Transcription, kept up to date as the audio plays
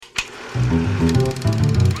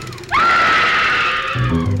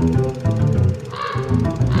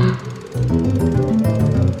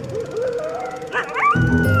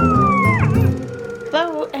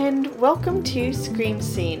Hello, and welcome to Scream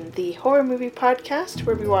Scene, the horror movie podcast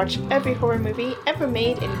where we watch every horror movie ever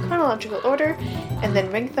made in chronological order and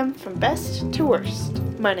then rank them from best to worst.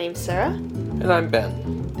 My name's Sarah. And I'm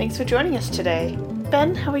Ben. Thanks for joining us today.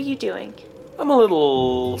 Ben, how are you doing? I'm a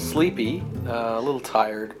little sleepy, a little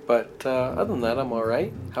tired, but other than that, I'm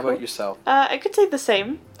alright. How about yourself? I could say the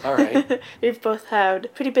same. Alright. We've both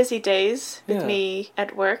had pretty busy days, with Yeah. me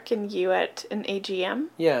at work and you at an AGM.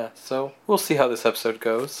 Yeah, so we'll see how this episode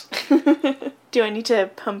goes. Do I need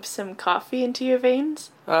to pump some coffee into your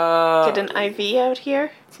veins? Get Get an IV out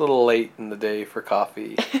here? It's a little late in the day for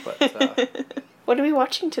coffee, but What are we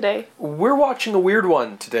watching today? we're watching a weird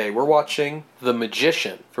one today. We're watching The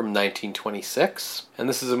Magician from 1926, and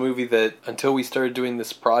this is a movie that, until we started doing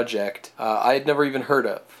this project, I had never even heard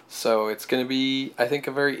of. So it's going to be, I think,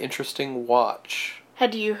 a very interesting watch.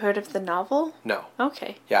 Had you heard of the novel? No.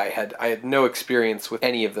 Okay. Yeah, I had no experience with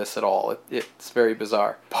any of this at all. It's very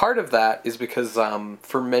bizarre. Part of that is because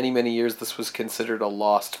for many, many years this was considered a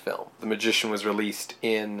lost film. The Magician was released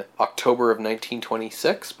in October of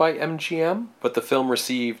 1926 by MGM, but the film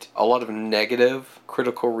received a lot of negative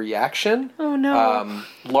critical reaction. Oh no.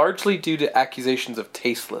 Largely due to accusations of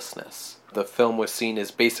tastelessness. The film was seen as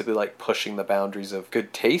basically like pushing the boundaries of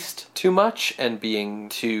good taste too much and being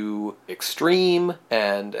too extreme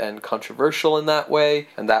and controversial in that way,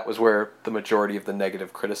 and that was where the majority of the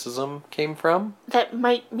negative criticism came from. That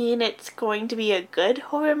might mean it's going to be a good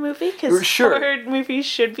horror movie, because Sure. horror movies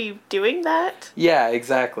should be doing that. Yeah,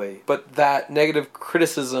 exactly. But that negative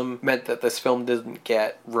criticism meant that this film didn't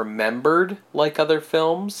get remembered like other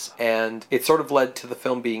films, and it sort of led to the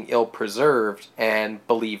film being ill-preserved and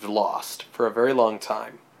believed lost for a very long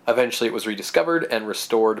time. Eventually it was rediscovered and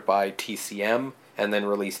restored by TCM and then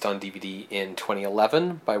released on DVD in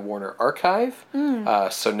 2011 by Warner Archive.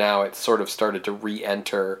 So now it's sort of started to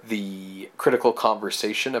re-enter the critical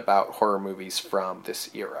conversation about horror movies from this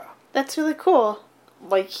era. That's really cool.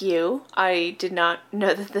 Like you, I did not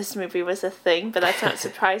know that this movie was a thing, but that's not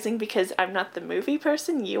surprising because I'm not the movie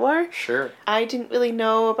person, you are. Sure. I didn't really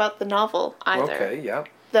know about the novel either. Okay, yeah.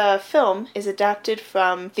 The film is adapted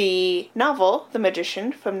from the novel The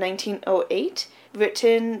Magician from 1908,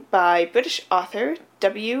 written by British author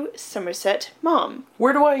W. Somerset Maugham.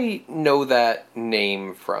 Where do I know that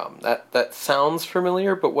name from? That sounds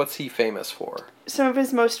familiar, but what's he famous for? Some of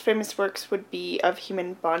his most famous works would be Of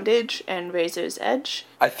Human Bondage and Razor's Edge.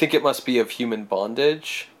 I think it must be Of Human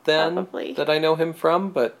Bondage, then, Probably. that I know him from,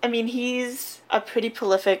 but... I mean, he's a pretty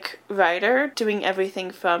prolific writer, doing everything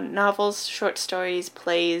from novels, short stories,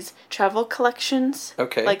 plays, travel collections.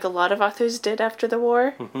 Okay. Like a lot of authors did after the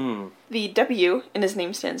war. Hmm. The W in his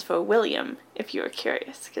name stands for William, if you were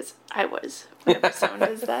curious, because I was whenever someone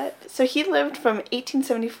does that. So he lived from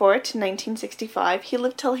 1874 to 1965. He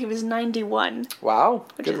lived till he was 91. Wow,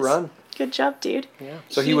 Which good is- run. Good job, dude. Yeah.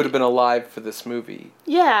 So he would have been alive for this movie.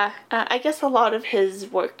 Yeah, I guess a lot of his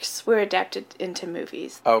works were adapted into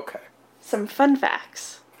movies. Okay. Some fun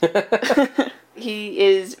facts. He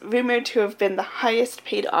is rumored to have been the highest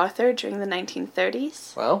paid author during the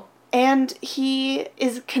 1930s. Well, And he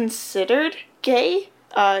is considered gay.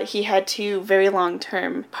 He had two very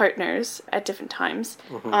long-term partners at different times,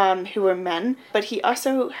 who were men. But he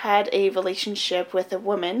also had a relationship with a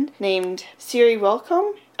woman named Siri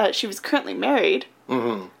Welcome. She was currently married.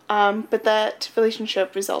 But that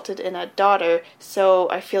relationship resulted in a daughter, so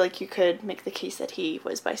I feel like you could make the case that he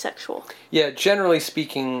was bisexual. yeah, generally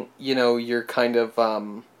speaking, you know, your kind of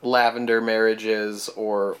lavender marriages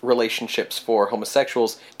or relationships for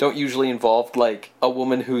homosexuals don't usually involve, like, a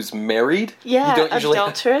woman who's married. Yeah, You don't usually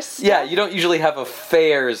adulterous. Yeah, you don't usually have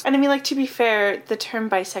affairs. And I mean, like, to be fair, the term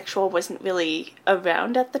bisexual wasn't really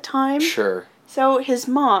around at the time. Sure. So his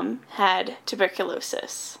mom had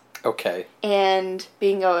tuberculosis. Okay. And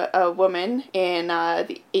being a woman in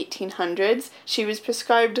the 1800s, she was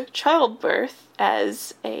prescribed childbirth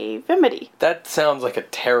as a remedy. That sounds like a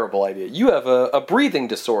terrible idea. You have a breathing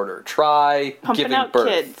disorder. Try Pumping giving out birth.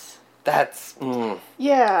 kids. That's...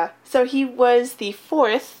 Yeah. So he was the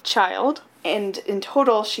fourth child, and in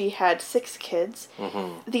total she had 6 kids.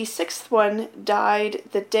 The 6th one died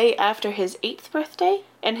the day after his 8th birthday,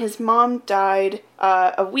 and his mom died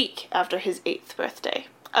a week after his 8th birthday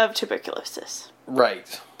of tuberculosis.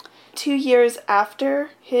 Right. 2 years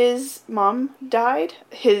after his mom died,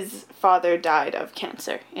 his father died of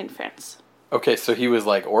cancer in France. Okay, so he was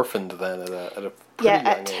like orphaned then at a pretty Yeah, young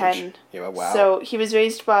at age. 10. Yeah, wow. So he was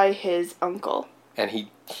raised by his uncle. And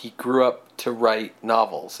he grew up to write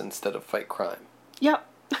novels instead of fight crime. Yep.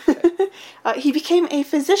 He became a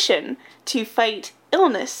physician to fight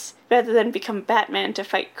illness rather than become Batman to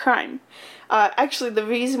fight crime. Actually, the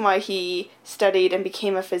reason why he studied and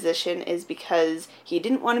became a physician is because he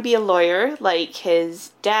didn't want to be a lawyer like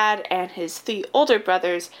his dad and his 3 older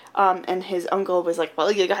brothers, and his uncle was like,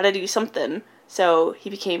 well, you gotta do something. So he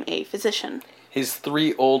became a physician. His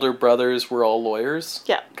 3 older brothers were all lawyers?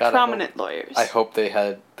 Yeah, prominent lawyers. I hope they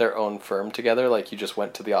had their own firm together, like you just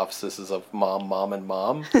went to the offices of Mom, and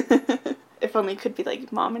Mom. If only it could be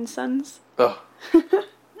like Mom and Sons. Ugh.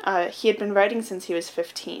 He had been writing since he was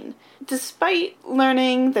 15. Despite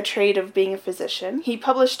learning the trade of being a physician, he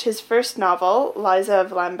published his first novel, Liza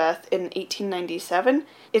of Lambeth, in 1897.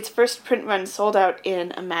 Its first print run sold out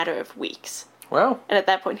in a matter of weeks. Wow. And at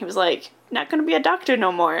that point he was like, not gonna be a doctor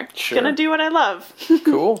no more. Sure. Gonna do what I love.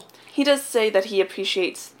 Cool. He does say that he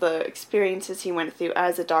appreciates the experiences he went through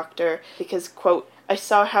as a doctor because, quote, I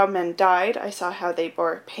saw how men died, I saw how they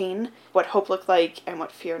bore pain, what hope looked like, and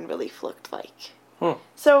what fear and relief looked like.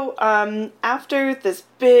 So, after this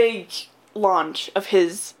big launch of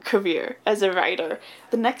his career as a writer,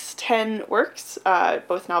 the next 10 works,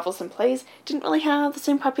 both novels and plays, didn't really have the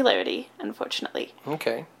same popularity, unfortunately.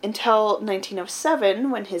 Okay. Until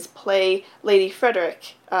 1907, when his play Lady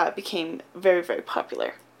Frederick became very, very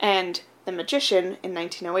popular. And The Magician, in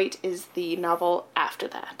 1908, is the novel after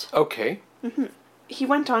that. Okay. Mm-hmm. He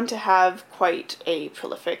went on to have quite a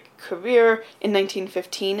prolific career. In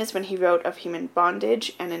 1915 is when he wrote Of Human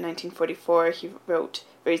Bondage, and in 1944 he wrote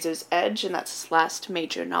Razor's Edge, and that's his last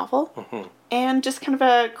major novel. Mm-hmm. And just kind of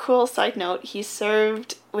a cool side note, he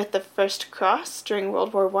served with the First Cross during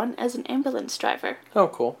World War I as an ambulance driver. Oh,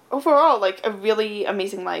 cool. Overall, like, a really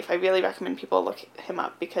amazing life. I really recommend people look him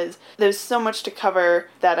up because there's so much to cover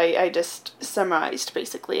that I just summarized,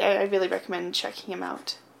 basically. I really recommend checking him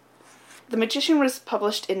out. The Magician was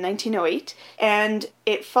published in 1908, and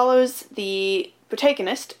it follows the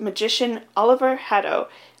protagonist, magician Oliver Haddo,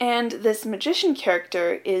 and this magician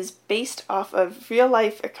character is based off of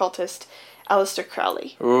real-life occultist Aleister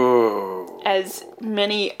Crowley. Ooh. As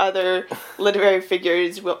many other literary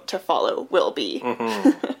figures to follow will be.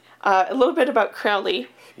 Mm-hmm. A little bit about Crowley.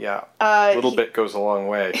 Yeah, a little bit goes a long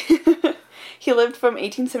way. He lived from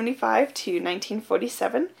 1875 to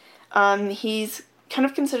 1947. He's kind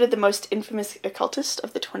of considered the most infamous occultist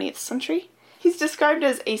of the 20th century. He's described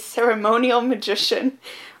as a ceremonial magician,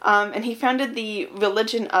 and he founded the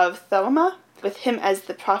religion of Thelema, with him as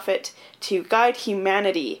the prophet to guide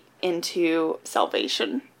humanity into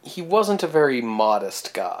salvation. He wasn't a very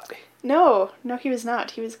modest guy. No, he was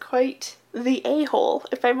not. He was quite the a-hole,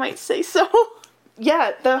 if I might say so.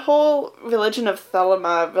 Yeah, the whole religion of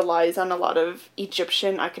Thelema relies on a lot of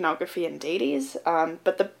Egyptian iconography and deities,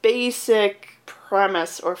 but the basic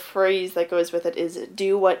premise or phrase that goes with it is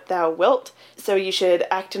do what thou wilt. So you should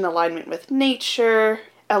act in alignment with nature,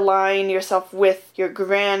 align yourself with your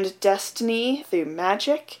grand destiny through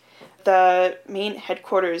magic. The main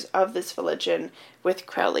headquarters of this religion, with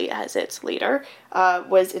Crowley as its leader,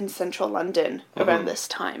 was in central London around this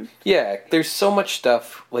time. Yeah, there's so much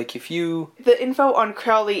stuff. Like, if you... The info on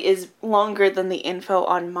Crowley is longer than the info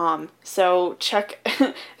on Mom. So check...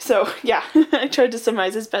 yeah, I tried to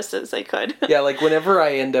summarize as best as I could. Yeah, like, whenever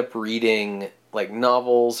I end up reading, like,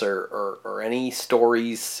 novels or any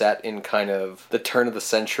stories set in kind of the turn of the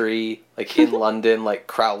century, like, in London, like,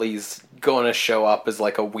 Crowley's going to show up as,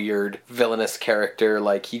 like, a weird villainous character.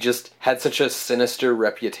 Like, he just had such a sinister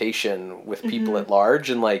reputation with people at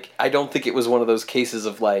large, and, like, I don't think it was one of those cases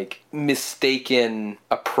of, like, mistaken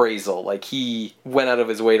appraisal. Like, he went out of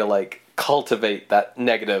his way to, like, cultivate that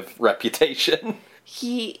negative reputation.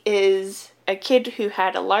 He is a kid who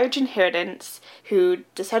had a large inheritance, who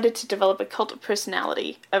decided to develop a cult of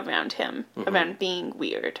personality around him, around being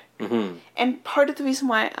weird. Mm-hmm. And part of the reason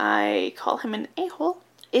why I call him an a-hole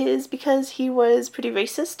is because he was pretty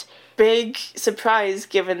racist. Big surprise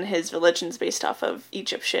given his religion's based off of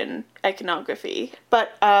Egyptian iconography.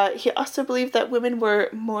 But he also believed that women were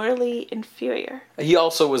morally inferior. He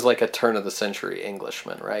also was like a turn-of-the-century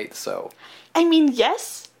Englishman, right? So... I mean,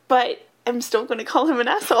 yes, but I'm still going to call him an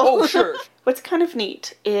asshole. Oh, sure. What's kind of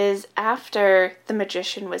neat is after The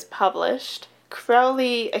Magician was published,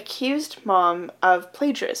 Crowley accused Mom of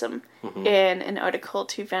plagiarism in an article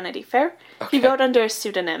to Vanity Fair. Okay. He wrote under a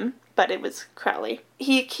pseudonym, but it was Crowley.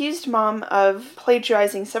 He accused Mom of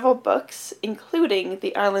plagiarizing several books, including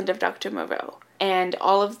The Island of Dr. Moreau. And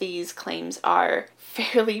all of these claims are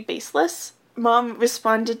fairly baseless. Mom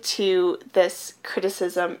responded to this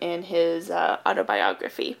criticism in his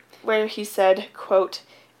autobiography, where he said, quote,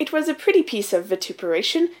 It was a pretty piece of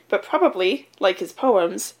vituperation, but probably, like his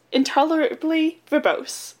poems, intolerably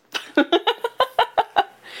verbose.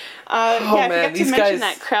 I forgot to mention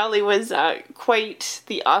that Crowley was quite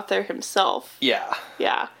the author himself. Yeah.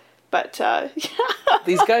 Yeah, but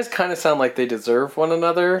These guys kind of sound like they deserve one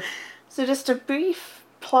another. So just a brief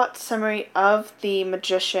plot summary of The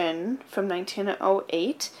Magician from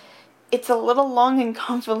 1908. It's a little long and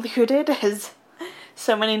convoluted, as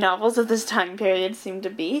so many novels of this time period seem to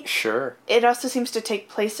be. Sure. It also seems to take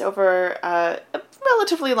place over a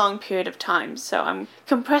relatively long period of time, so I'm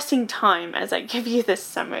compressing time as I give you this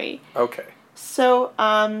summary. Okay. So,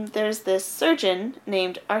 there's this surgeon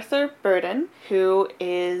named Arthur Burden who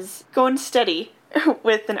is going steady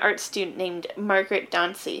with an art student named Margaret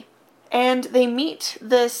Dauncey. And they meet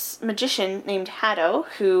this magician named Haddo,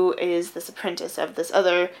 who is this apprentice of this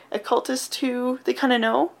other occultist who they kind of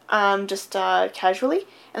know, just casually.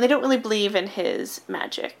 And they don't really believe in his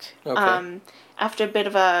magic. Okay. After a bit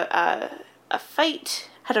of a fight,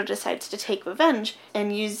 Haddo decides to take revenge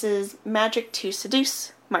and uses magic to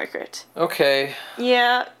seduce Margaret. Okay.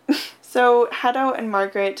 Yeah. So Haddo and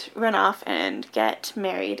Margaret run off and get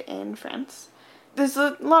married in France. There's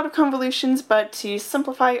a lot of convolutions, but to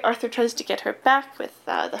simplify, Arthur tries to get her back with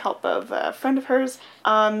the help of a friend of hers,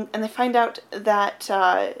 and they find out that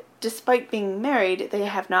despite being married, they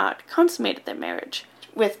have not consummated their marriage.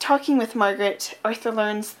 With talking with Margaret, Arthur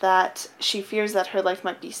learns that she fears that her life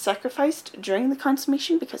might be sacrificed during the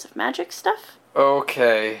consummation because of magic stuff.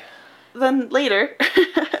 Okay. Then later,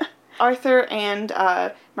 Arthur and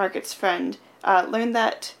Margaret's friend learn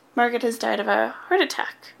that Margaret has died of a heart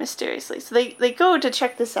attack, mysteriously. So they go to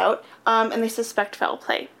check this out, and they suspect foul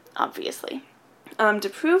play, obviously. To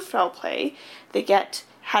prove foul play, they get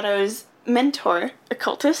Haddo's mentor,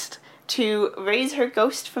 occultist, to raise her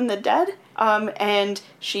ghost from the dead, and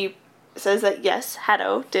she says that, yes,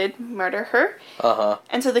 Haddo did murder her. Uh-huh.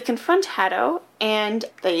 And so they confront Haddo, and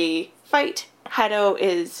they fight. Haddo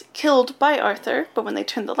is killed by Arthur, but when they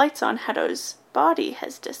turn the lights on, Haddo's body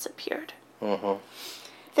has disappeared. Uh-huh.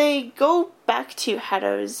 They go back to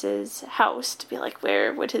Haddo's house to be like,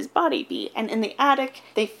 where would his body be? And in the attic,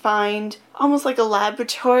 they find almost like a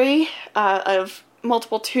laboratory of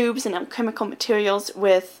multiple tubes and alchemical materials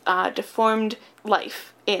with deformed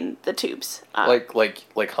life in the tubes.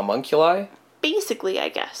 Like homunculi? Basically, I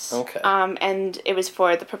guess. Okay. And it was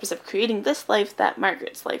for the purpose of creating this life that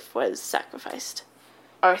Margaret's life was sacrificed.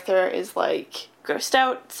 Arthur is like grossed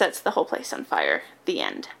out, sets the whole place on fire. The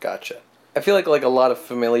end. Gotcha. I feel like a lot of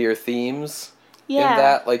familiar themes in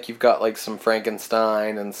that. Like, you've got, like, some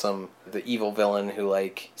Frankenstein and the evil villain who,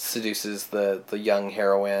 like, seduces the young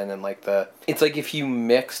heroine, and, like, it's like if you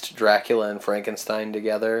mixed Dracula and Frankenstein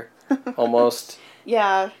together, almost.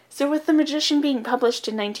 Yeah. So with The Magician being published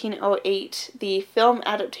in 1908, the film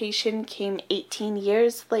adaptation came 18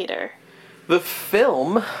 years later. The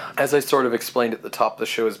film, as I sort of explained at the top of the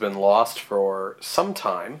show, has been lost for some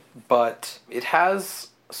time, but it has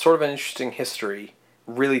sort of an interesting history,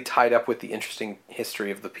 really tied up with the interesting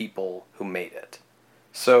history of the people who made it.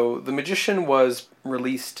 So, The Magician was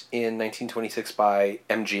released in 1926 by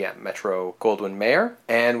MGM, Metro-Goldwyn-Mayer,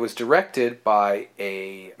 and was directed by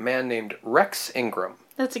a man named Rex Ingram.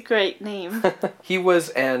 That's a great name. He was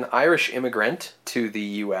an Irish immigrant to the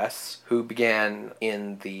U.S. who began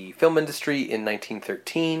in the film industry in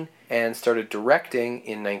 1913 and started directing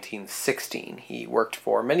in 1916. He worked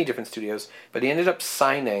for many different studios, but he ended up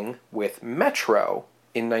signing with Metro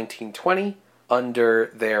in 1920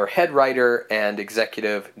 under their head writer and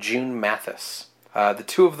executive, June Mathis. The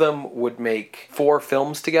two of them would make 4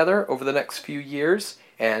 films together over the next few years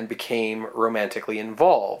and became romantically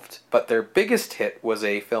involved. But their biggest hit was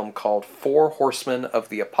a film called Four Horsemen of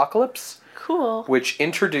the Apocalypse. Cool. Which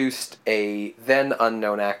introduced a then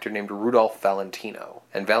unknown actor named Rudolph Valentino.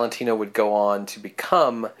 And Valentino would go on to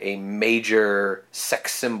become a major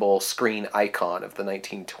sex symbol screen icon of the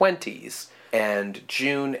 1920s. And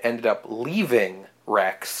June ended up leaving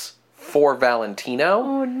Rex for Valentino.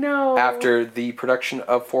 Oh no. After the production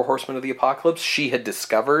of Four Horsemen of the Apocalypse, she had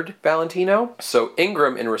discovered Valentino. So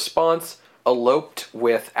Ingram, in response, eloped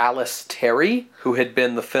with Alice Terry, who had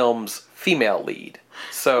been the film's female lead.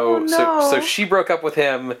 So she broke up with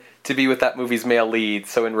him to be with that movie's male lead,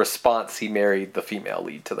 so in response he married the female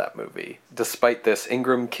lead to that movie. Despite this,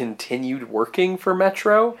 Ingram continued working for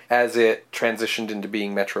Metro as it transitioned into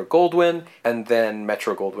being Metro-Goldwyn and then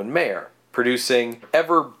Metro-Goldwyn-Mayer, producing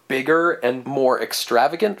ever bigger and more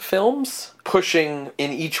extravagant films, pushing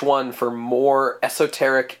in each one for more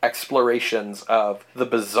esoteric explorations of the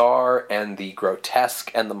bizarre and the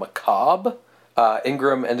grotesque and the macabre.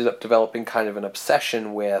 Ingram ended up developing kind of an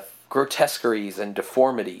obsession with grotesqueries and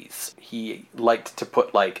deformities. He liked to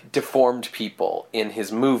put, like, deformed people in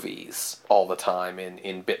his movies all the time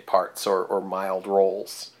in bit parts or mild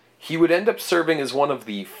roles. He would end up serving as one of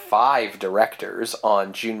the 5 directors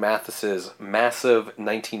on June Mathis's massive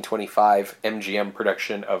 1925 MGM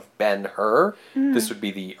production of Ben-Hur. This would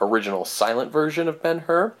be the original silent version of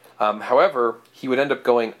Ben-Hur. However, he would end up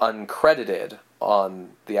going uncredited on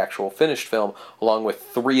the actual finished film, along with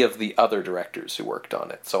 3 of the other directors who worked on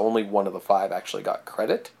it. So only one of the 5 actually got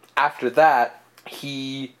credit. After that,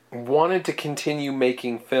 he wanted to continue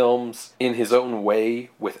making films in his own way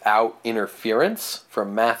without interference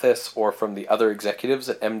from Mathis or from the other executives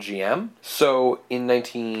at MGM. So in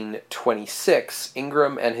 1926,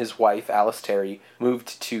 Ingram and his wife, Alice Terry,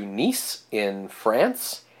 moved to Nice in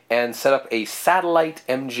France and set up a satellite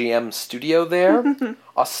MGM studio there,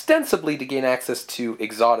 ostensibly to gain access to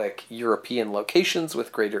exotic European locations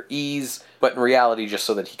with greater ease, but in reality just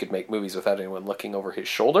so that he could make movies without anyone looking over his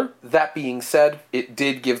shoulder. That being said, it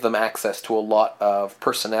did give them access to a lot of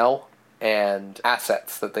personnel and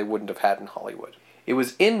assets that they wouldn't have had in Hollywood. It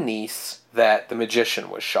was in Nice that The Magician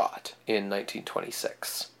was shot in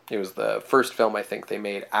 1926. It was the first film I think they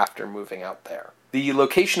made after moving out there. The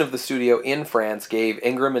location of the studio in France gave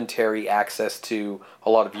Ingram and Terry access to a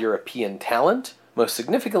lot of European talent, most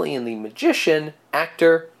significantly in The Magician,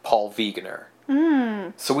 actor Paul Wegener.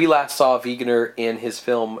 So we last saw Wegener in his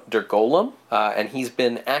film Der Golem, and he's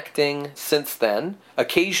been acting since then,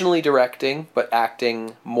 occasionally directing, but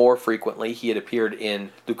acting more frequently. He had appeared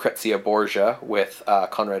in Lucrezia Borgia with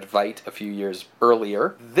Conrad Veidt a few years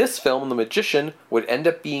earlier. This film, The Magician, would end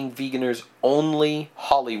up being Wegener's only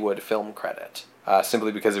Hollywood film credit.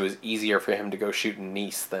 Simply because it was easier for him to go shoot in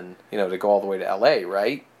Nice than, to go all the way to LA,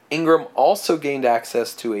 right? Ingram also gained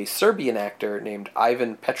access to a Serbian actor named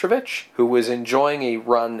Ivan Petrovic, who was enjoying a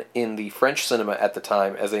run in the French cinema at the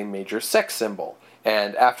time as a major sex symbol.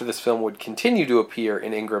 And after this film would continue to appear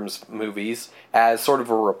in Ingram's movies as sort of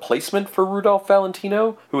a replacement for Rudolph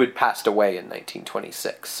Valentino, who had passed away in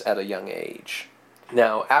 1926 at a young age.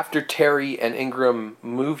 Now, after Terry and Ingram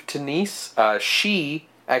moved to Nice, she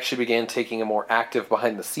actually began taking a more active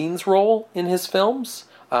behind-the-scenes role in his films.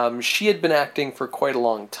 She had been acting for quite a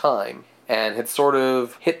long time, and had sort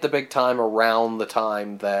of hit the big time around the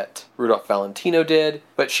time that Rudolph Valentino did,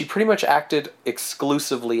 but she pretty much acted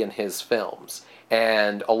exclusively in his films,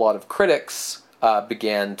 and a lot of critics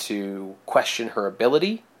began to question her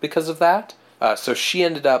ability because of that. So she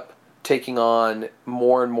ended up taking on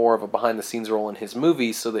more and more of a behind-the-scenes role in his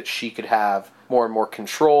movies so that she could have more and more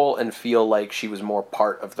control and feel like she was more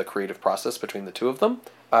part of the creative process between the two of them.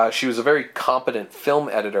 She was a very competent film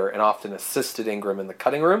editor and often assisted Ingram in the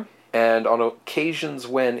cutting room. And on occasions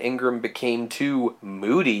when Ingram became too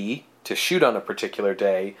moody to shoot on a particular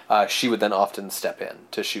day, she would then often step in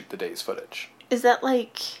to shoot the day's footage. Is that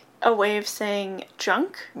like a way of saying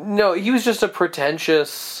drunk? No, he was just a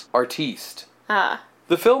pretentious artiste. Ah.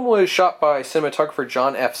 The film was shot by cinematographer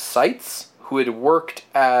John F. Seitz, who had worked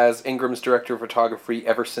as Ingram's director of photography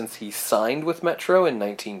ever since he signed with Metro in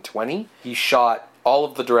 1920. He shot all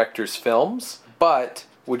of the director's films, but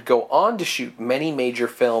would go on to shoot many major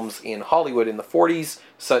films in Hollywood in the 40s,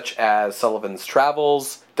 such as Sullivan's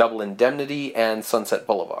Travels, Double Indemnity, and Sunset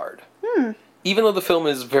Boulevard. Even though the film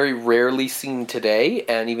is very rarely seen today,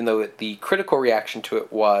 and even though the critical reaction to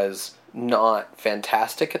it was not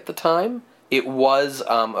fantastic at the time, it was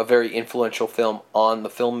a very influential film on the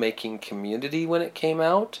filmmaking community when it came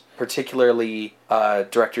out, particularly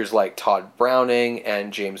directors like Todd Browning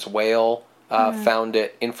and James Whale found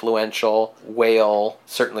it influential. Whale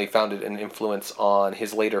certainly found it an influence on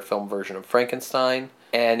his later film version of Frankenstein,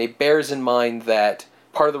 and it bears in mind that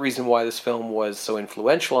part of the reason why this film was so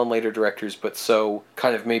influential on later directors, but so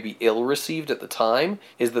kind of maybe ill-received at the time,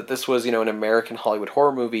 is that this was, an American Hollywood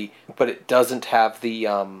horror movie, but it doesn't have the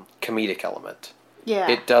comedic element.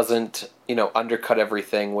 Yeah. It doesn't, undercut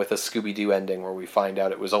everything with a Scooby-Doo ending where we find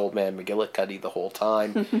out it was Old Man McGillicuddy the whole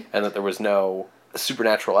time, and that there was no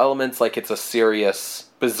supernatural elements. Like, it's a serious,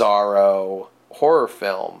 bizarro horror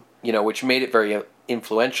film, which made it very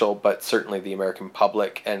influential, but certainly the American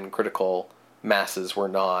public and critical masses were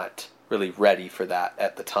not really ready for that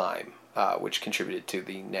at the time, which contributed to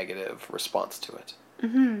the negative response to it.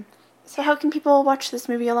 Mm-hmm. So how can people watch this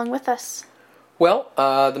movie along with us? Well,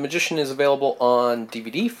 The Magician is available on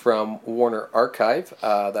DVD from Warner Archive.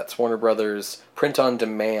 That's Warner Brothers'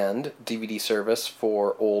 print-on-demand DVD service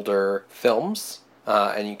for older films,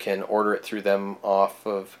 and you can order it through them off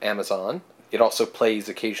of Amazon. It also plays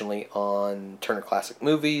occasionally on Turner Classic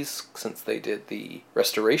Movies since they did the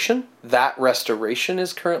restoration. That restoration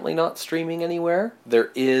is currently not streaming anywhere.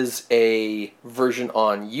 There is a version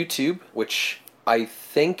on YouTube, which I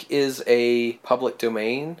think is a public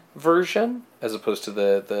domain version, as opposed to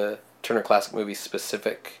the Turner Classic Movies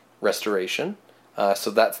specific restoration.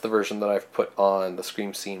 So that's the version that I've put on the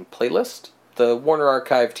Scream Scene playlist. The Warner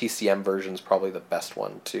Archive TCM version is probably the best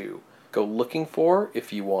one to go looking for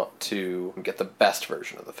if you want to get the best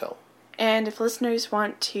version of the film. And if listeners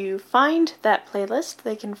want to find that playlist,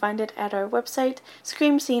 they can find it at our website,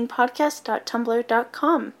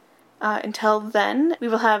 screamscenepodcast.tumblr.com. Until then, we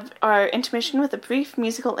will have our intermission with a brief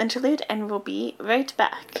musical interlude, and we'll be right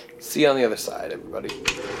back. See you on the other side, everybody.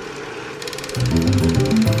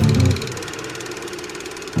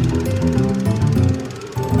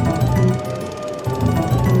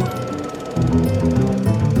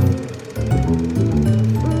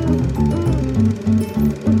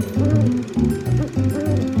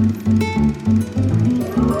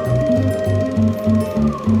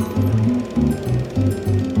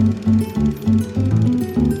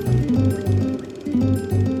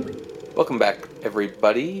 Welcome back,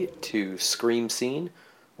 everybody, to Scream Scene.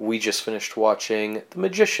 We just finished watching The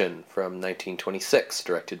Magician from 1926,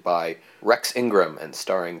 directed by Rex Ingram and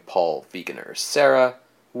starring Paul Wegener. Sarah,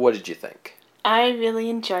 what did you think? I really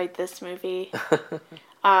enjoyed this movie.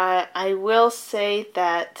 I will say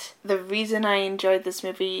that the reason I enjoyed this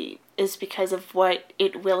movie is because of what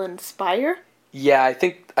it will inspire. Yeah, I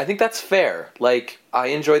think that's fair. Like, I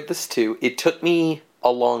enjoyed this too. It took me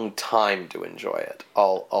a long time to enjoy it.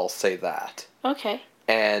 I'll say that. Okay.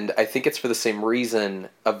 And I think it's for the same reason.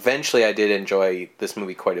 Eventually I did enjoy this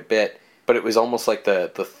movie quite a bit, but it was almost like the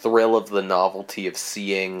thrill of the novelty of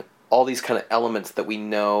seeing all these kind of elements that we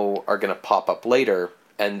know are going to pop up later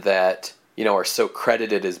and that, you know, are so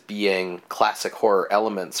credited as being classic horror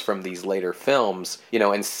elements from these later films, you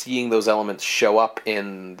know, and seeing those elements show up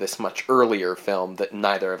in this much earlier film that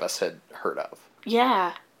neither of us had heard of.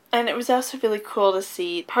 Yeah. And it was also really cool to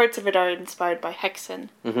see parts of it are inspired by Hexen.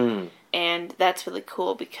 Mm-hmm. And that's really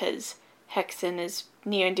cool because Hexen is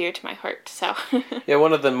near and dear to my heart, so... Yeah,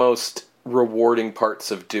 one of the most rewarding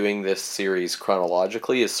parts of doing this series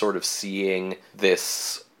chronologically is sort of seeing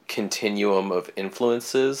this continuum of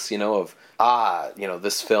influences, you know, of, you know,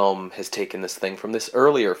 this film has taken this thing from this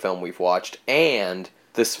earlier film we've watched, and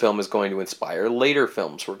this film is going to inspire later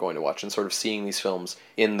films we're going to watch, and sort of seeing these films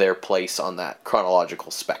in their place on that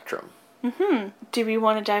chronological spectrum. Mm-hmm. Do we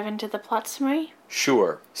want to dive into the plot summary?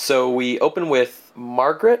 Sure. So we open with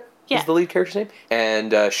Margaret, is the lead character's name,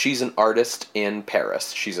 and she's an artist in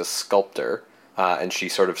Paris. She's a sculptor, and she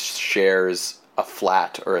sort of shares a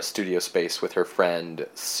flat or a studio space with her friend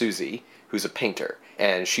Susie, who's a painter.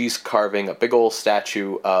 And she's carving a big old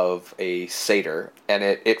statue of a satyr, and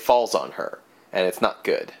it falls on her. And it's not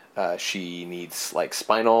good. She needs, like,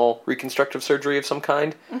 spinal reconstructive surgery of some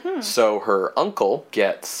kind. Mm-hmm. So her uncle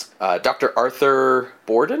gets Dr. Arthur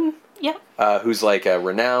Borden, who's, like, a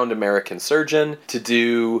renowned American surgeon, to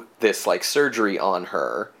do this, like, surgery on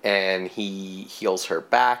her. And he heals her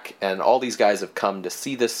back. And all these guys have come to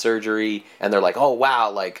see this surgery. And they're like, oh,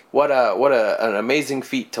 wow, like, what an amazing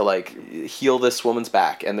feat to, like, heal this woman's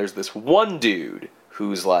back. And there's this one dude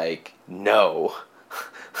who's like, no.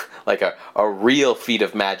 Like a real feat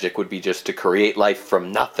of magic would be just to create life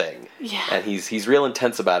from nothing. Yeah. And he's real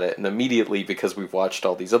intense about it. And immediately, because we've watched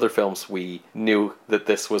all these other films, we knew that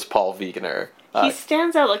this was Paul Wegener. He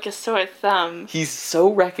stands out like a sore thumb. He's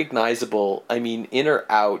so recognizable. I mean, in or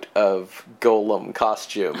out of Golem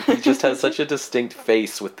costume. He just has such a distinct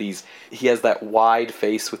face with these... He has that wide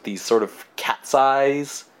face with these sort of cat's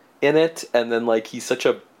eyes in it. And then, like, he's such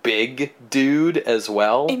a big dude as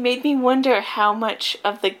well. It made me wonder how much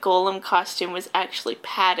of the Golem costume was actually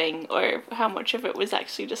padding or how much of it was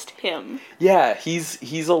actually just him. Yeah,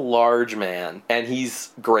 he's a large man, and he's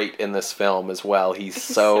great in this film as well. He's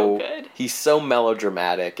so good. He's so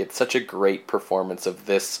melodramatic. It's such a great performance of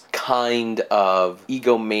this kind of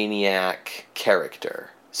egomaniac character.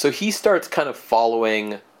 So he starts kind of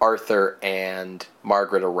following Arthur and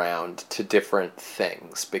Margaret around to different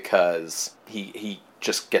things because he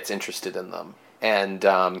just gets interested in them. And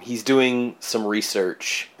he's doing some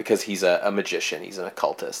research because he's a magician, he's an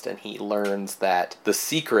occultist, and he learns that the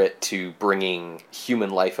secret to bringing human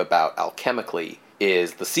life about alchemically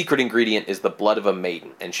is the secret ingredient is the blood of a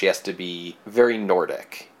maiden, and she has to be very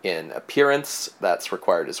Nordic in appearance. That's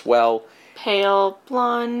required as well. Pale,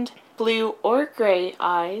 blonde, blue or gray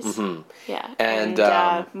eyes. Mm-hmm. Yeah, and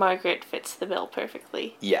Margaret fits the bill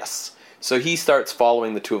perfectly. Yes. So he starts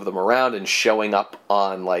following the two of them around and showing up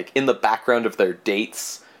on, like, in the background of their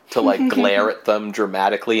dates to like glare at them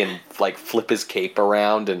dramatically and like flip his cape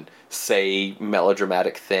around and say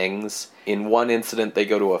melodramatic things. In one incident, they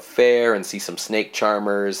go to a fair and see some snake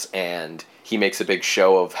charmers, and he makes a big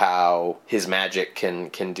show of how his magic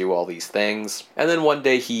can do all these things. And then one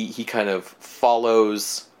day he kind of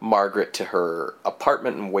follows Margaret to her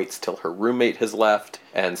apartment and waits till her roommate has left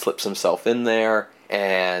and slips himself in there.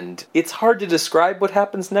 And it's hard to describe what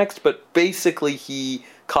happens next, but basically he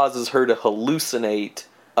causes her to hallucinate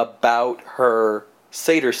about her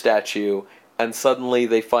satyr statue, and suddenly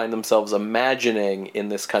they find themselves imagining in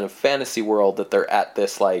this kind of fantasy world that they're at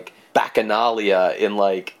this, like, bacchanalia in,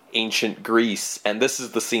 like, ancient Greece, and this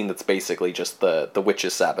is the scene that's basically just the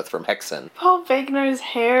witch's sabbath from Hexen. Paul Wegener's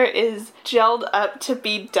hair is gelled up to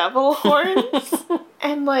be devil horns,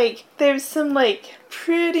 and, like, there's some, like,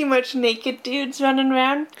 pretty much naked dudes running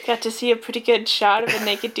around. Got to see a pretty good shot of a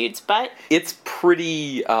naked dude's butt. It's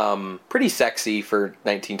pretty sexy for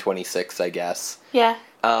 1926, I guess. Yeah.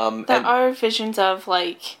 There are visions of,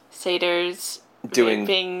 like, satyrs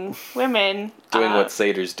raping women. Doing what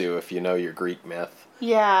satyrs do, if you know your Greek myth.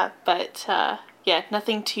 Yeah, but,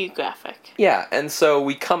 nothing too graphic. Yeah, and so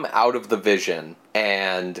we come out of the vision,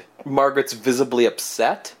 and Margaret's visibly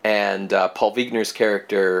upset, and Paul Wegener's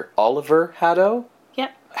character, Oliver Haddo?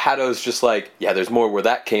 Yep. Haddo's just like, yeah, there's more where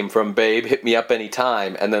that came from, babe, hit me up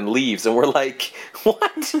anytime, and then leaves, and we're like, what?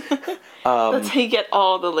 That's how you get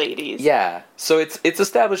all the ladies. Yeah, so it's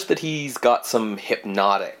established that he's got some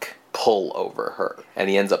hypnotic pull over her, and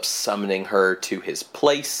he ends up summoning her to his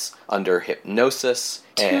place under hypnosis.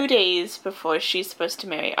 2 days before she's supposed to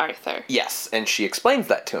marry Arthur. Yes, and she explains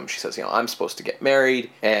that to him. She says, I'm supposed to get married,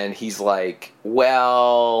 and he's like,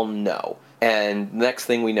 well, no. And next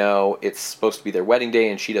thing we know, it's supposed to be their wedding day,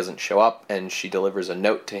 and she doesn't show up, and she delivers a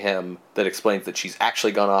note to him that explains that she's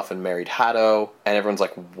actually gone off and married Haddo, and everyone's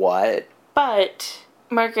like, what? But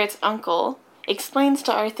Margaret's uncle explains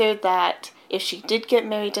to Arthur that if she did get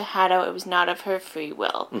married to Haddo, it was not of her free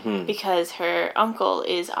will, because her uncle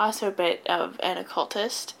is also a bit of an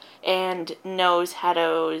occultist and knows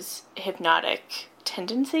Haddo's hypnotic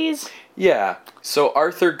tendencies. Yeah, so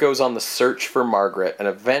Arthur goes on the search for Margaret, and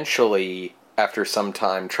eventually, after some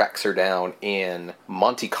time, tracks her down in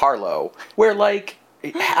Monte Carlo, where, like,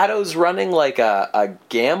 Haddo's running, like, a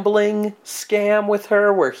gambling scam with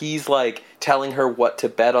her, where he's, like, telling her what to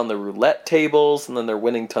bet on the roulette tables, and then they're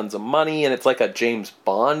winning tons of money, and it's like a James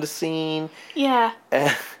Bond scene. Yeah.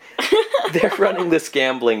 They're running this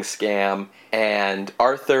gambling scam, and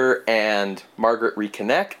Arthur and Margaret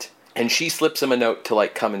reconnect, and she slips him a note to,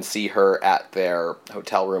 like, come and see her at their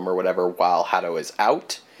hotel room or whatever while Haddo is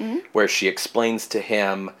out, where she explains to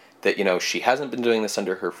him that, she hasn't been doing this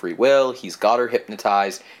under her free will, he's got her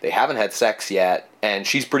hypnotized, they haven't had sex yet, and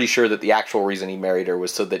she's pretty sure that the actual reason he married her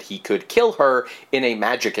was so that he could kill her in a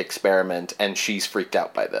magic experiment, and she's freaked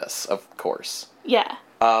out by this, of course. Yeah.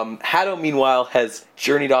 Haddo, meanwhile, has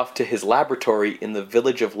journeyed off to his laboratory in the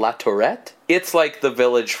village of La Tourette. It's like the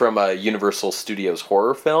village from a Universal Studios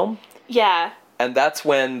horror film. Yeah. And that's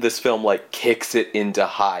when this film, like, kicks it into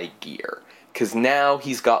high gear. Because now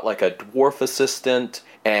he's got, like, a dwarf assistant,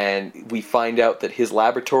 and we find out that his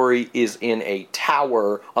laboratory is in a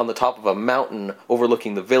tower on the top of a mountain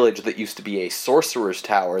overlooking the village that used to be a sorcerer's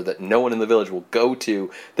tower that no one in the village will go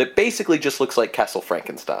to, that basically just looks like Castle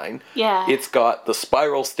Frankenstein. Yeah. It's got the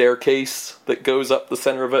spiral staircase that goes up the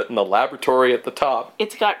center of it and the laboratory at the top.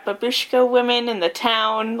 It's got babushka women in the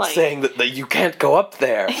town, like, saying that you can't go up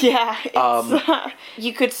there. Yeah.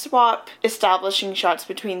 You could swap establishing shots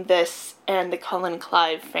between this and the Colin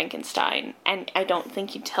Clive Frankenstein, and I don't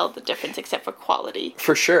think you'd tell the difference except for quality.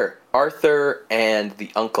 For sure. Arthur and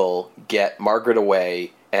the uncle get Margaret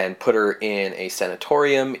away and put her in a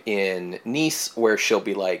sanatorium in Nice where she'll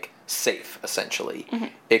be, like, safe, essentially.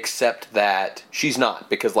 Except that she's not,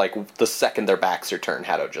 because, like, the second their backs are turned,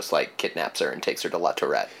 Haddo just, like, kidnaps her and takes her to La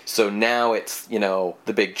Tourette. So now it's,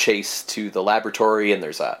 the big chase to the laboratory, and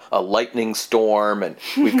there's a lightning storm, and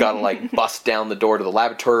we've got to, like, bust down the door to the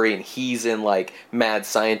laboratory, and he's in, like, mad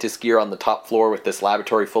scientist gear on the top floor with this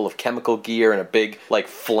laboratory full of chemical gear and a big, like,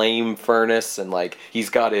 flame furnace, and, like, he's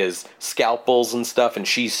got his scalpels and stuff, and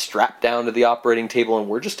she's strapped down to the operating table, and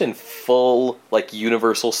we're just in full, like,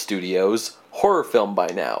 Universal Studios horror film by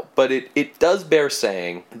now. But it does bear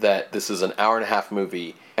saying that this is an hour-and-a-half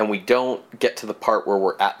movie, and we don't get to the part where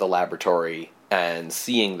we're at the laboratory and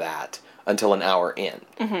seeing that until an hour in.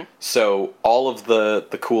 So all of the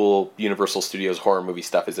cool Universal Studios horror movie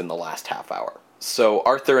stuff is in the last half hour. So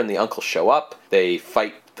Arthur and the uncle show up, they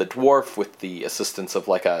fight the dwarf with the assistance of,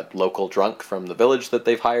 like, a local drunk from the village that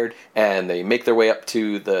they've hired, and they make their way up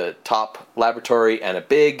to the top laboratory, and a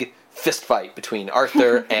big fist fight between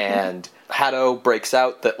Arthur and Haddo breaks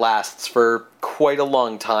out that lasts for quite a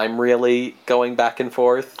long time, really, going back and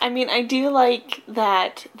forth. I mean, I do like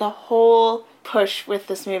that the whole push with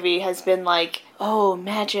this movie has been like, oh,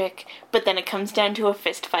 magic, but then it comes down to a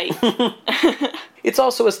fist fight. It's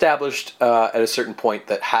also established at a certain point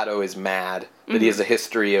that Haddo is mad, that he has a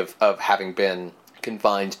history of having been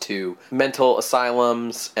confined to mental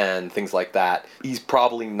asylums and things like that. He's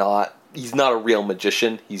not a real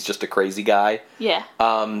magician. He's just a crazy guy. Yeah.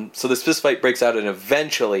 So this fist fight breaks out, and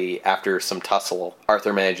eventually, after some tussle,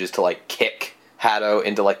 Arthur manages to, like, kick Haddo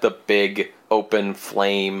into, like, the big open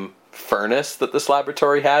flame furnace that this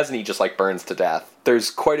laboratory has, and he just, like, burns to death. There's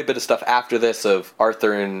quite a bit of stuff after this of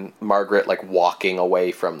Arthur and Margaret, like, walking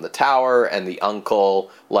away from the tower, and the uncle,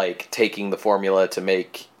 like, taking the formula to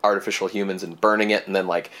make artificial humans and burning it, and then,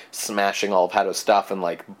 like, smashing all of Haddo's stuff and,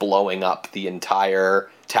 like, blowing up the entire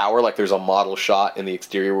tower. Like, there's a model shot in the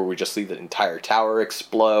exterior where we just see the entire tower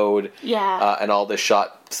explode. Yeah. And all this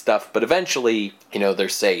shot stuff. But eventually, they're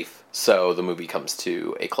safe, so the movie comes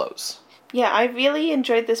to a close. Yeah, I really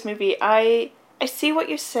enjoyed this movie. I see what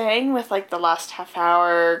you're saying with, like, the last half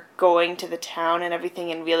hour going to the town and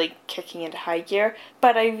everything and really kicking into high gear,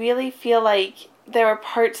 but I really feel like there are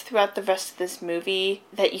parts throughout the rest of this movie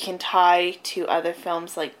that you can tie to other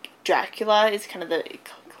films, like Dracula is kind of the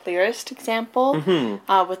clearest example,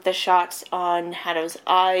 with the shots on Haddo's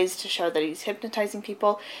eyes to show that he's hypnotizing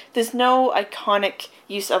people. There's no iconic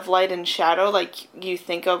use of light and shadow like you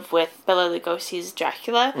think of with Bela Lugosi's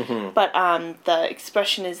Dracula, but the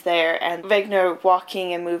expression is there, and Wegener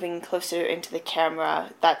walking and moving closer into the camera,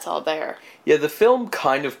 that's all there. Yeah, the film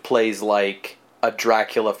kind of plays like a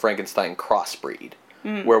Dracula-Frankenstein crossbreed,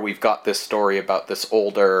 where we've got this story about this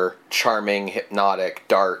older, charming, hypnotic,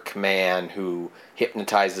 dark man who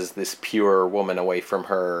hypnotizes this pure woman away from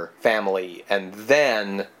her family and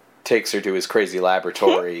then takes her to his crazy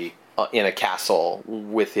laboratory in a castle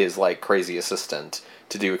with his, like, crazy assistant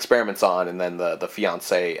to do experiments on, and then the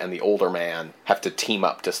fiancé and the older man have to team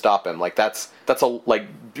up to stop him. Like, that's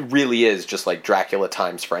really is just like Dracula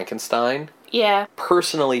times Frankenstein. Yeah.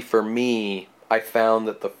 Personally, for me, I found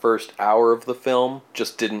that the first hour of the film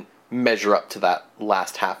just didn't measure up to that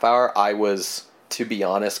last half hour. I was, to be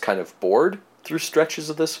honest, kind of bored through stretches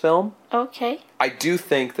of this film. Okay. I do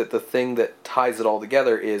think that the thing that ties it all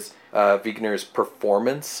together is Wegener's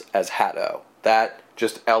performance as Haddo. That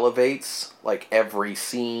just elevates, like, every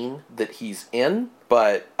scene that he's in.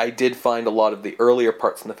 But I did find a lot of the earlier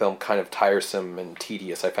parts in the film kind of tiresome and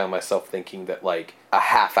tedious. I found myself thinking that, like, a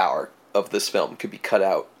half hour of this film could be cut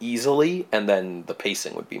out easily, and then the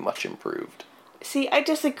pacing would be much improved. See, I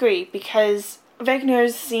disagree, because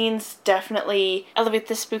Wegener's scenes definitely elevate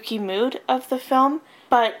the spooky mood of the film,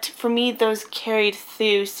 but for me, those carried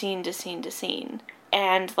through scene to scene to scene.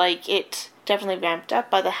 And, like, it definitely ramped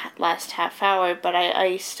up by the last half hour, but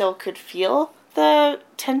I still could feel the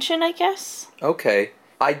tension, I guess. Okay.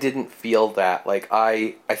 I didn't feel that. Like,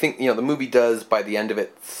 I think, the movie does, by the end of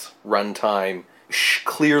its runtime,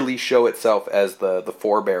 clearly show itself as the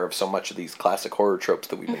forebear of so much of these classic horror tropes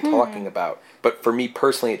that we've been talking about. But for me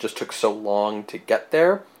personally, it just took so long to get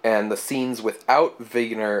there, and the scenes without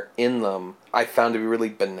Wegener in them I found to be really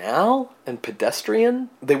banal and pedestrian.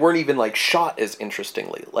 They weren't even, like, shot as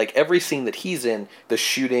interestingly. Like, every scene that he's in, the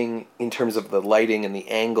shooting in terms of the lighting and the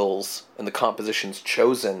angles and the compositions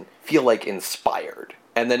chosen feel, like, inspired.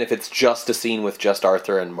 And then if it's just a scene with just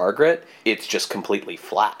Arthur and Margaret, it's just completely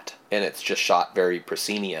flat. And it's just shot very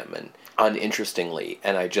proscenium and uninterestingly.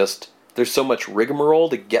 And there's so much rigmarole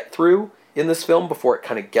to get through in this film before it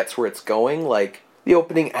kind of gets where it's going. Like, the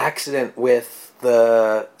opening accident with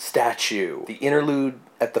the statue, the interlude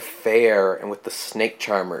at the fair and with the snake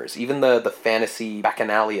charmers, even the fantasy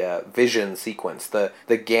bacchanalia vision sequence, the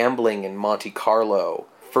gambling in Monte Carlo.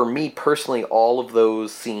 For me personally, all of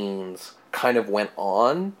those scenes kind of went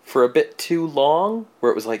on for a bit too long,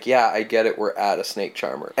 where it was like, yeah, I get it, we're at a snake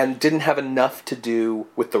charmer, and didn't have enough to do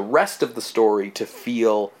with the rest of the story to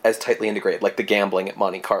feel as tightly integrated, like the gambling at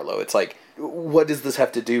Monte Carlo. It's like, what does this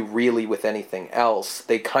have to do really with anything else?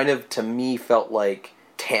 They kind of, to me, felt like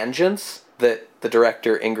tangents that the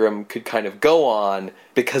director Ingram could kind of go on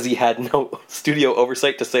because he had no studio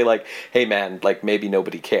oversight to say, like, hey man, like, maybe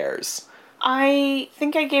nobody cares. I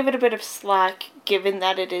think I gave it a bit of slack, given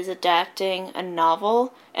that it is adapting a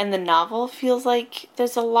novel, and the novel feels like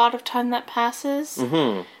there's a lot of time that passes.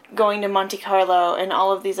 Going to Monte Carlo and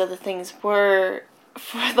all of these other things were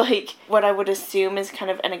for, like, what I would assume is kind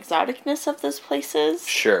of an exoticness of those places.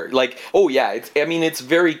 Sure. Like, oh yeah, it's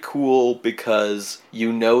very cool because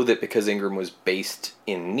you know that because Ingram was based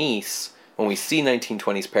in Nice, when we see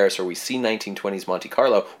 1920s Paris or we see 1920s Monte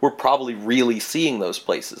Carlo, we're probably really seeing those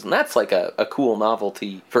places. And that's like a cool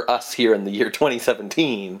novelty for us here in the year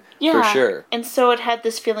 2017, for sure. And so it had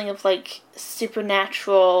this feeling of like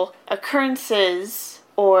supernatural occurrences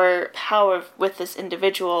or power with this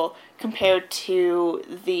individual compared to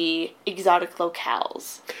the exotic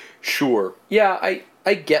locales. Sure. Yeah,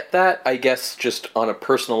 I get that. I guess just on a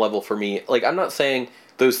personal level for me, like, I'm not saying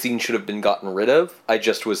those scenes should have been gotten rid of. I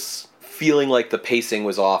just was feeling like the pacing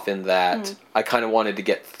was off in that I kind of wanted to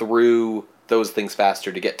get through those things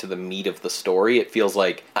faster to get to the meat of the story. It feels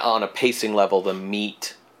like on a pacing level, the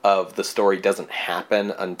meat of the story doesn't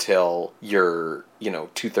happen until you're,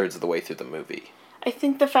 2/3 of the way through the movie. I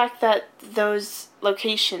think the fact that those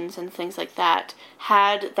locations and things like that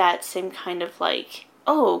had that same kind of like,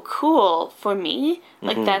 oh, cool, for me.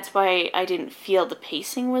 Like, that's why I didn't feel the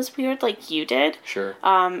pacing was weird like you did. Sure.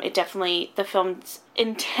 It definitely, the film's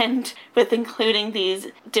intent with including these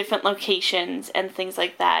different locations and things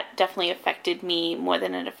like that definitely affected me more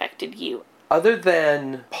than it affected you. Other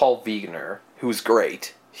than Paul Wegener, who's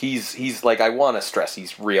great, he's like, I want to stress,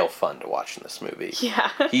 he's real fun to watch in this movie. Yeah.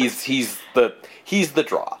 he's the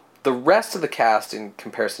draw. The rest of the cast in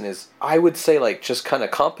comparison is, I would say, like, just kind of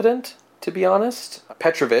competent, to be honest.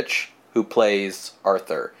 Petrovich, who plays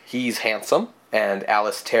Arthur, he's handsome. And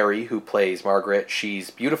Alice Terry, who plays Margaret, she's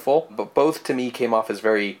beautiful. But both, to me, came off as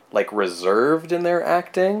very, like, reserved in their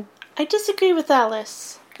acting. I disagree with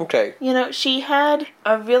Alice. Okay. She had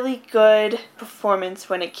a really good performance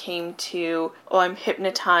when it came to, I'm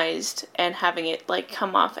hypnotized, and having it, like,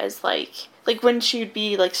 come off as, like when she'd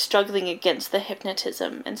be, like, struggling against the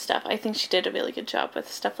hypnotism and stuff. I think she did a really good job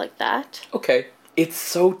with stuff like that. Okay. It's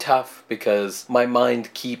so tough because my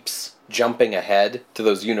mind keeps jumping ahead to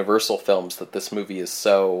those Universal films that this movie is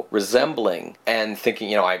so resembling and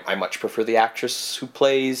thinking, I much prefer the actress who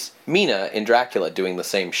plays Mina in Dracula doing the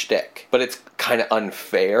same shtick. But it's kind of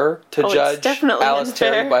unfair to judge Alice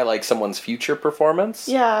Terry by, like, someone's future performance.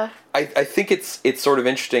 Yeah. I think it's sort of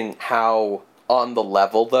interesting how, on the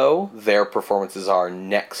level, though, their performances are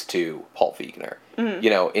next to Paul Wegener.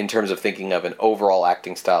 In terms of thinking of an overall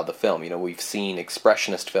acting style of the film. We've seen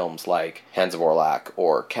expressionist films like Hands of Orlac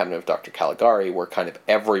or Cabinet of Dr. Caligari where kind of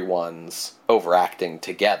everyone's overacting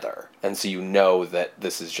together. And so that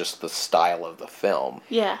this is just the style of the film.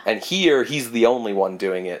 Yeah. And here, he's the only one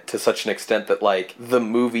doing it to such an extent that, like, the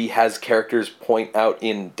movie has characters point out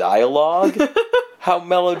in dialogue how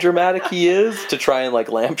melodramatic he is to try and,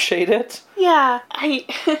 like, lampshade it. Yeah,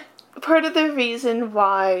 part of the reason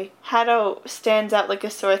why Haddo stands out like a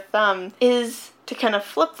sore thumb is to kind of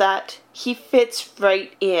flip that. He fits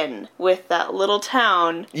right in with that little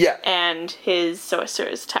town and his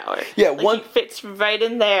sorcerer's tower. Yeah, he fits right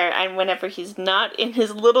in there, and whenever he's not in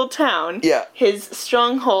his little town, his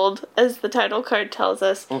stronghold, as the title card tells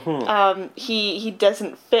us, he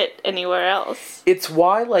doesn't fit anywhere else. It's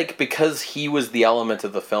why, like, because he was the element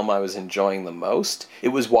of the film I was enjoying the most, it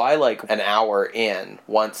was why, like, an hour in,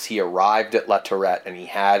 once he arrived at La Tourette, and he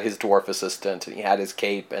had his dwarf assistant, and he had his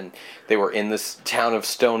cape, and they were in this town of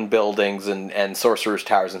stone buildings, and sorcerer's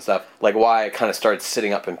towers and stuff, like, why I kind of started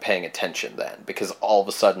sitting up and paying attention then, because all of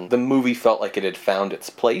a sudden the movie felt like it had found its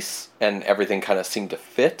place and everything kind of seemed to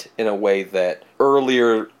fit in a way that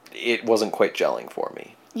earlier it wasn't quite gelling for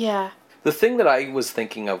me. Yeah. The thing that I was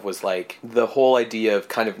thinking of was, like, the whole idea of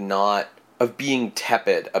kind of being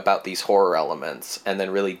tepid about these horror elements and then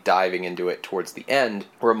really diving into it towards the end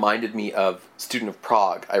reminded me of Student of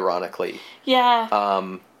Prague, ironically.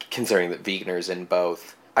 Yeah. Considering that Wegener's in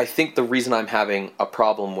both. I think the reason I'm having a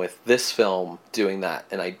problem with this film doing that,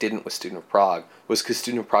 and I didn't with Student of Prague, was because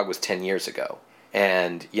Student of Prague was 10 years ago.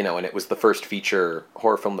 And, and it was the first feature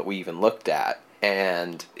horror film that we even looked at.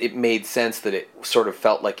 And it made sense that it sort of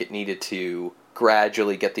felt like it needed to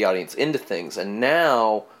gradually get the audience into things. And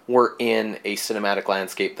now we're in a cinematic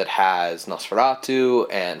landscape that has Nosferatu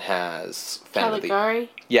and has Caligari.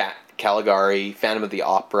 Caligari, Phantom of the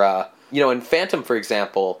Opera. And Phantom, for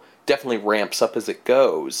example, definitely ramps up as it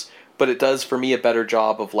goes, but it does for me a better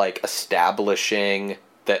job of, like, establishing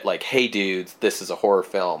that, like, hey dudes, this is a horror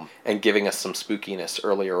film, and giving us some spookiness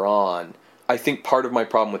earlier on. I think part of my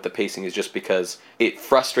problem with the pacing is just because it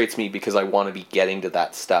frustrates me because I want to be getting to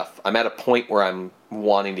that stuff. I'm at a point where I'm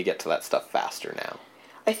wanting to get to that stuff faster now.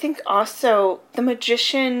 I think also The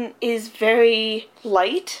Magician is very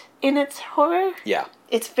light in its horror. Yeah.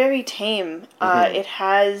 It's very tame. It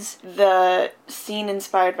has the scene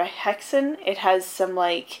inspired by Hexen. It has some,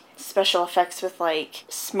 like, special effects with, like,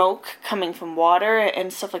 smoke coming from water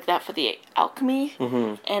and stuff like that for the alchemy.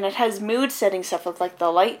 And it has mood-setting stuff with, like,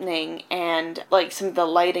 the lightning and, like, some of the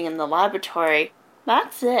lighting in the laboratory.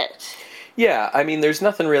 That's it. Yeah, I mean, there's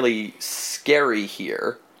nothing really scary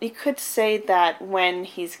here. You could say that when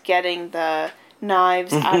he's getting the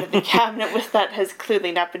knives out of the cabinet with that has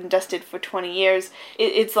clearly not been dusted for 20 years,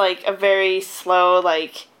 it's like a very slow,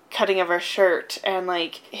 like, cutting of her shirt and,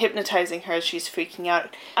 like, hypnotizing her as she's freaking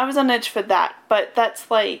out. I was on edge for that, but that's,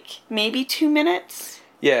 like, maybe 2 minutes.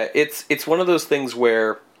 Yeah, it's one of those things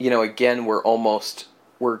where, you know, again, we're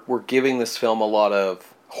giving this film a lot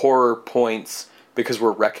of horror points because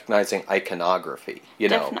we're recognizing iconography, you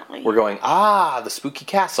know. Definitely. We're going, the spooky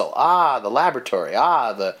castle, the laboratory,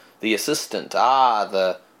 the assistant,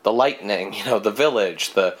 the lightning, you know, the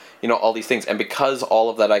village, all these things. And because all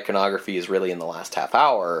of that iconography is really in the last half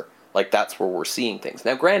hour, like, that's where we're seeing things.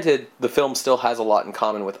 Now, granted, the film still has a lot in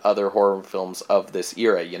common with other horror films of this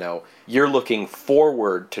era, you know. You're looking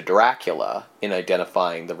forward to Dracula in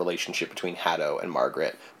identifying the relationship between Hatto and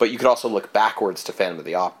Margaret, but you could also look backwards to Phantom of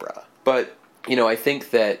the Opera. But, you know, I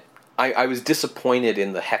think that I was disappointed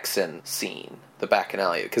in the Hexen scene, the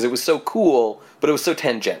Bacchanalia, because it was so cool, but it was so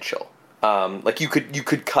tangential. Like, you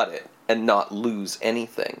could cut it and not lose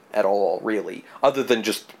anything at all, really, other than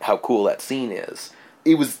just how cool that scene is.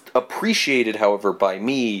 It was appreciated, however, by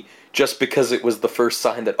me just because it was the first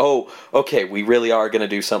sign that, okay, we really are going to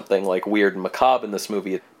do something, like, weird and macabre in this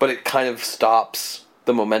movie. But it kind of stops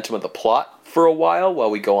the momentum of the plot for a while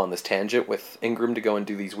we go on this tangent with Ingram to go and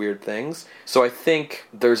do these weird things. So I think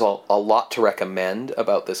there's a lot to recommend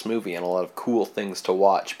about this movie and a lot of cool things to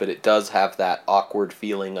watch, but it does have that awkward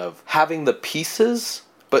feeling of having the pieces,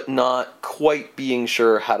 but not quite being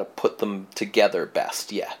sure how to put them together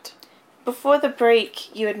best yet. Before the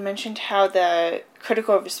break, you had mentioned how the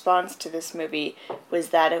critical response to this movie was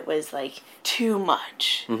that it was, like, too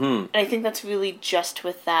much. Mm-hmm. And I think that's really just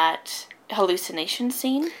with that hallucination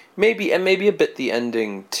scene. Maybe a bit the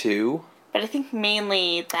ending, too. But I think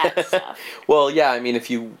mainly that stuff. Well, yeah, I mean,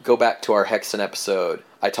 if you go back to our Hexen episode,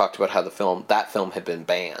 I talked about how that film had been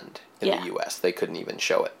banned in the U.S. They couldn't even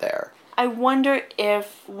show it there. I wonder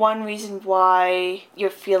if one reason why you're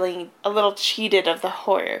feeling a little cheated of the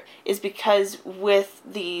horror is because with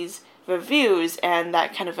these reviews and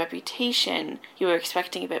that kind of reputation, you were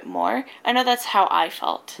expecting a bit more. I know that's how I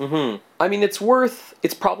felt. Mm-hmm. I mean, it's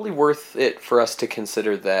probably worth it for us to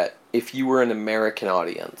consider that if you were an American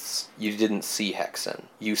audience, you didn't see Hexen.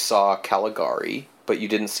 You saw Caligari, but you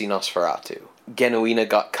didn't see Nosferatu. Genuina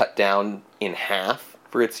got cut down in half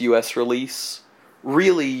for its US release.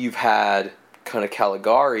 Really, you've had kind of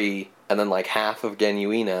Caligari, and then like half of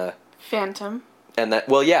Genuina. Phantom. And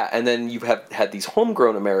then you have had these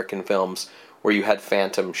homegrown American films where you had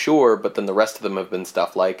Phantom, sure, but then the rest of them have been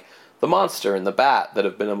stuff like The Monster and The Bat that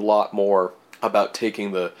have been a lot more about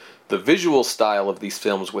taking the visual style of these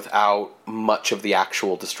films without much of the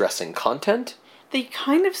actual distressing content. They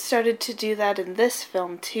kind of started to do that in this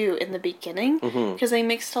film, too, in the beginning, because they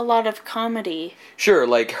mixed a lot of comedy. Sure,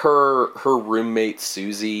 like her roommate,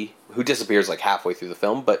 Susie, who disappears like halfway through the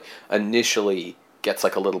film, but initially gets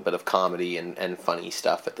like a little bit of comedy and funny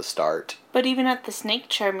stuff at the start. But even at the snake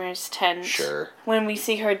charmer's tent, sure, when we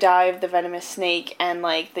see her dive the venomous snake and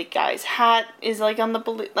like the guy's hat is like on the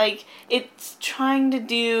balloon, like it's trying to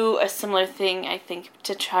do a similar thing, I think,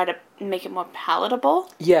 to try to make it more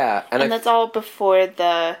palatable. Yeah, and that's all before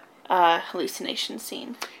the hallucination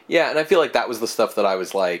scene. Yeah, and I feel like that was the stuff that I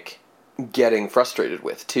was like getting frustrated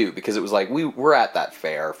with too, because it was like we're at that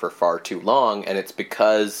fair for far too long, and it's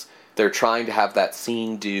because they're trying to have that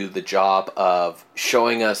scene do the job of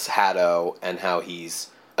showing us Hatto and how he's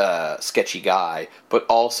a sketchy guy, but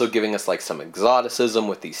also giving us like some exoticism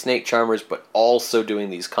with these snake charmers, but also doing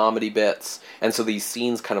these comedy bits. And so these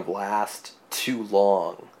scenes kind of last too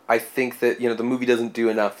long. I think that, the movie doesn't do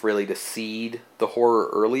enough really to seed the horror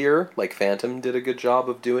earlier, like Phantom did a good job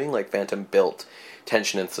of doing. Like Phantom built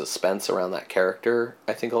tension and suspense around that character,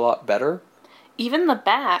 I think, a lot better. Even the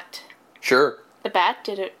Bat. Sure. The Bat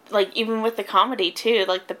did it, like, even with the comedy, too.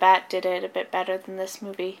 Like, the Bat did it a bit better than this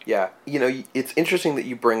movie. Yeah. It's interesting that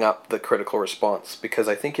you bring up the critical response, because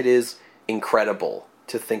I think it is incredible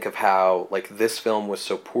to think of how, like, this film was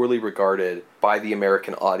so poorly regarded by the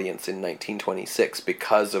American audience in 1926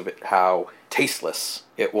 because of how tasteless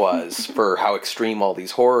it was for how extreme all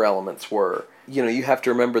these horror elements were. You have to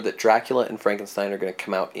remember that Dracula and Frankenstein are going to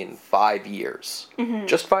come out in 5 years. Mm-hmm.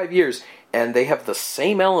 Just 5 years. And they have the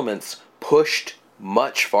same elements pushed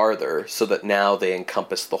much farther so that now they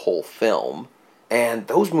encompass the whole film. And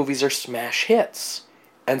those movies are smash hits.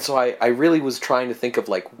 And so I really was trying to think of,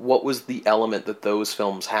 like, what was the element that those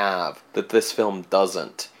films have that this film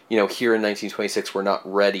doesn't? Here in 1926, we're not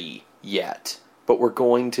ready yet, but we're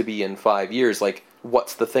going to be in 5 years. Like,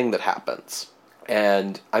 what's the thing that happens?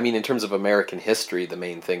 And, I mean, in terms of American history, the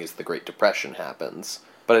main thing is the Great Depression happens.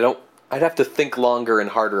 But I'd have to think longer and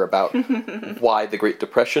harder about why the Great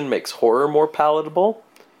Depression makes horror more palatable.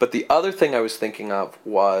 But the other thing I was thinking of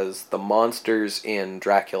was the monsters in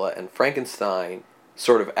Dracula and Frankenstein,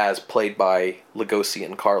 sort of as played by Lugosi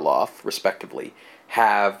and Karloff, respectively,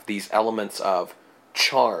 have these elements of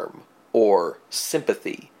charm or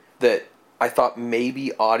sympathy that I thought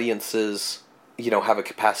maybe audiences, have a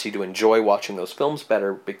capacity to enjoy watching those films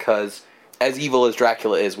better because as evil as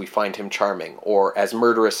Dracula is, we find him charming. Or as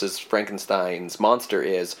murderous as Frankenstein's monster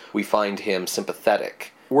is, we find him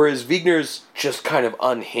sympathetic. Whereas Wegener's just kind of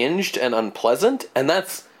unhinged and unpleasant, and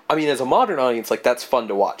that's, as a modern audience, that's fun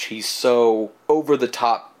to watch. He's so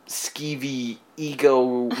over-the-top, skeevy,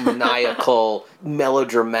 egomaniacal,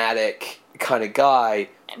 melodramatic kind of guy.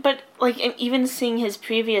 But, even seeing his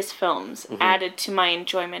previous films added to my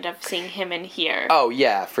enjoyment of seeing him in here. Oh,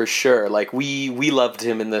 yeah, for sure. We loved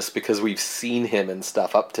him in this because we've seen him and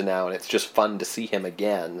stuff up to now, and it's just fun to see him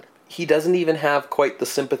again. He doesn't even have quite the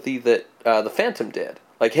sympathy that the Phantom did.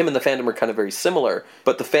 Him and the Phantom are kind of very similar,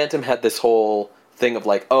 but the Phantom had this whole thing of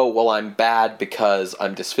I'm bad because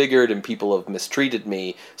I'm disfigured and people have mistreated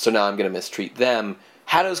me, so now I'm going to mistreat them.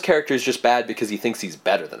 Hato's character is just bad because he thinks he's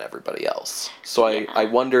better than everybody else. So I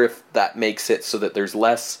wonder if that makes it so that there's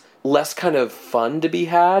less kind of fun to be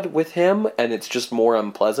had with him, and it's just more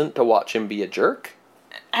unpleasant to watch him be a jerk.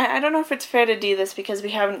 I don't know if it's fair to do this because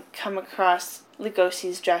we haven't come across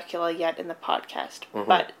Lugosi's Dracula yet in the podcast,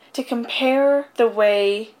 but to compare the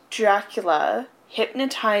way Dracula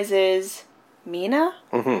hypnotizes Mina,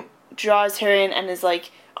 draws her in and is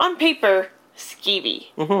on paper, skeevy.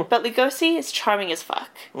 But Lugosi is charming as fuck.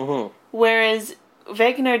 Whereas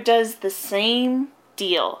Wegener does the same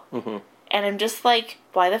deal. And I'm just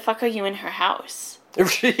why the fuck are you in her house?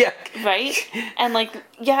 Yeah. Right? And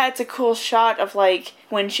it's a cool shot of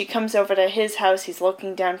when she comes over to his house, he's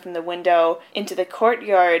looking down from the window into the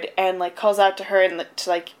courtyard and calls out to her and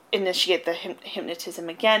to initiate the hypnotism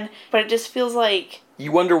again. But it just feels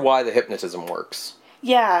you wonder why the hypnotism works.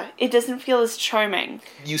 Yeah, it doesn't feel as charming.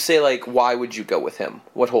 You say, why would you go with him?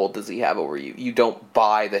 What hold does he have over you? You don't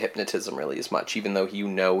buy the hypnotism really as much, even though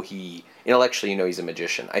intellectually he's a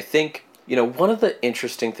magician. I think, one of the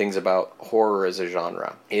interesting things about horror as a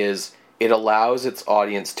genre is it allows its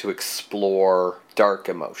audience to explore dark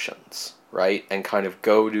emotions, right? And kind of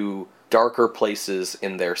go to darker places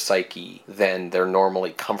in their psyche than they're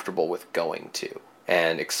normally comfortable with going to,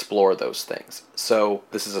 and explore those things. So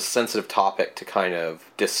this is a sensitive topic to kind of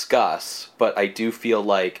discuss, but I do feel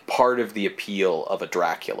part of the appeal of a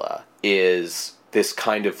Dracula is this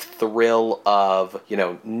kind of thrill of,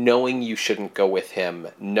 knowing you shouldn't go with him,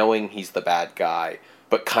 knowing he's the bad guy,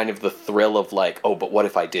 but kind of the thrill of but what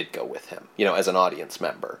if I did go with him, as an audience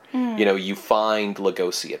member. You find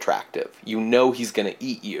Lugosi attractive. He's going to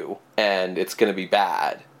eat you, and it's going to be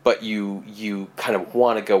bad. But you kind of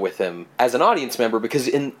want to go with him as an audience member because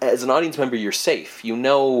as an audience member you're safe.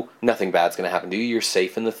 Nothing bad's going to happen to you. You're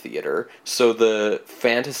safe in the theater. So the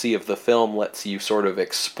fantasy of the film lets you sort of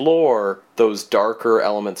explore those darker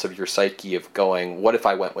elements of your psyche of going, what if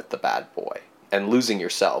I went with the bad boy? And losing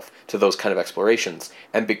yourself to those kind of explorations.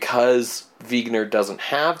 And because Wegener doesn't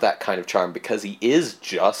have that kind of charm, because he is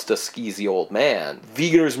just a skeezy old man,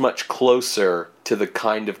 Wegener's much closer to the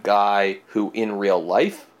kind of guy who in real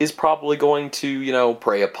life is probably going to,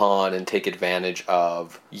 prey upon and take advantage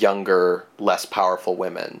of younger, less powerful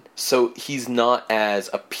women. So he's not as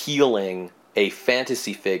appealing a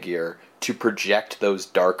fantasy figure to project those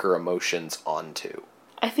darker emotions onto.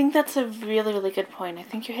 I think that's a really, really good point. I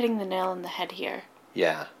think you're hitting the nail on the head here.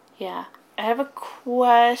 Yeah. Yeah. I have a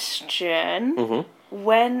question.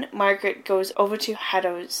 When Margaret goes over to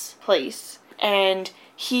Hato's place, and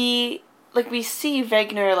we see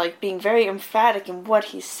Wegener, being very emphatic in what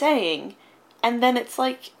he's saying, and then it's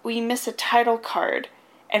we miss a title card.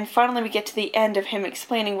 And finally we get to the end of him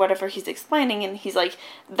explaining whatever he's explaining, and he's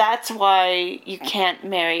that's why you can't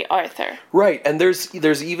marry Arthur. Right, and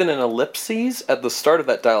there's even an ellipses at the start of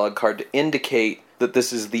that dialogue card to indicate that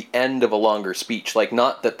this is the end of a longer speech.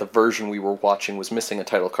 Not that the version we were watching was missing a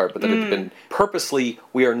title card, but that it had been purposely,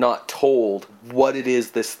 we are not told what it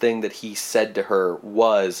is this thing that he said to her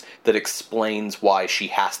was that explains why she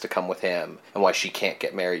has to come with him and why she can't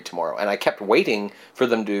get married tomorrow. And I kept waiting for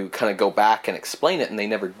them to kind of go back and explain it, and they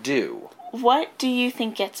never do. What do you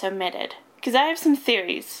think gets omitted? Because I have some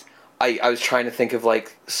theories. I was trying to think of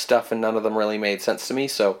stuff and none of them really made sense to me,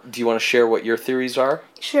 so do you want to share what your theories are?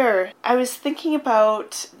 Sure. I was thinking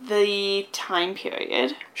about the time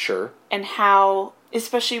period. Sure. And how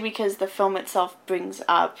especially because the film itself brings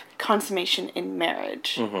up consummation in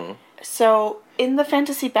marriage. Mm-hmm. So, in the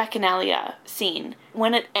fantasy bacchanalia scene,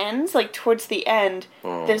 when it ends, like towards the end,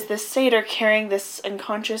 there's this satyr carrying this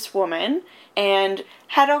unconscious woman, and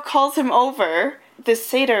Haddo calls him over. The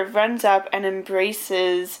satyr runs up and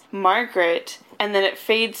embraces Margaret, and then it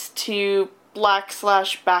fades to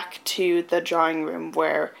back to the drawing room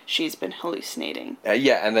where she's been hallucinating.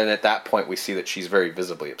 Yeah, and then at that point we see that she's very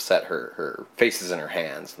visibly upset. Her face is in her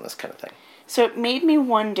hands and this kind of thing. So it made me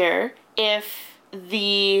wonder if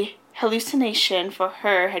the hallucination for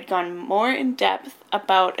her had gone more in depth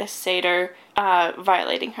about a satyr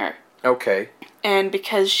violating her. Okay. And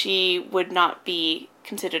because she would not be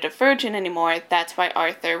considered a virgin anymore, that's why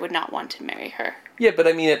Arthur would not want to marry her. Yeah, but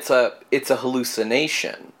I mean, it's a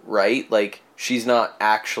hallucination, right? Like, she's not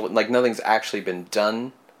actually, like, nothing's actually been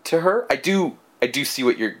done to her. I do see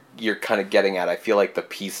what you're kind of getting at. I feel like the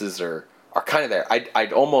pieces are kind of there.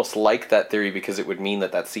 I'd almost like that theory because it would mean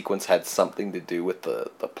that sequence had something to do with the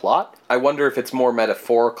plot. I wonder if it's more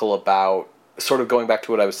metaphorical about sort of going back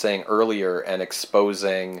to what I was saying earlier and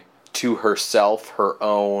exposing to herself her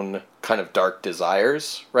own kind of dark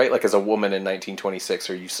desires, right? Like, as a woman in 1926,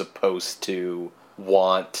 are you supposed to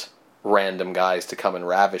want random guys to come and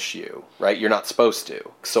ravish you, right? You're not supposed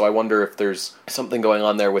to. So I wonder if there's something going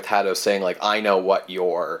on there with Haddo saying, like, I know what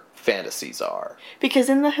your fantasies are. Because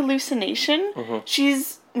in the hallucination,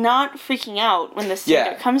 she's not freaking out when the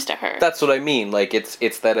satyr comes to her. That's what I mean. Like,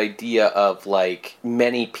 it's that idea of, like,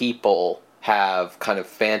 many people have kind of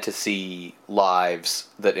fantasy lives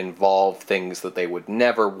that involve things that they would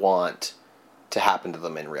never want to happen to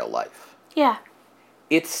them in real life. Yeah.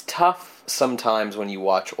 It's tough sometimes when you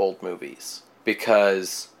watch old movies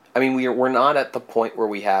because, I mean, we're not at the point where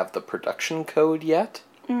we have the production code yet.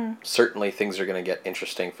 Certainly things are going to get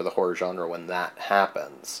interesting for the horror genre when that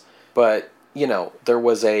happens. But, you know, there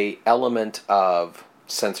was a element of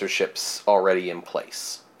censorships already in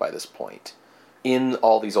place by this point. In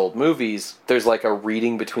all these old movies, there's like a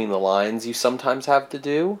reading between the lines you sometimes have to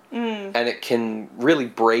do. And it can really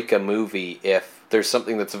break a movie if there's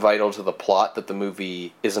something that's vital to the plot that the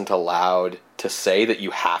movie isn't allowed to say that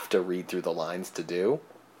you have to read through the lines to do.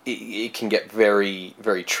 It can get very,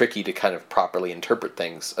 very tricky to kind of properly interpret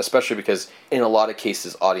things, especially because in a lot of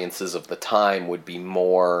cases, audiences of the time would be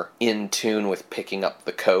more in tune with picking up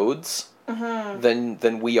the codes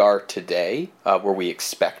than we are today, where we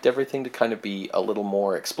expect everything to kind of be a little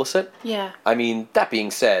more explicit. Yeah. I mean, that being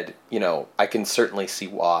said, you know, I can certainly see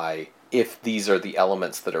why, if these are the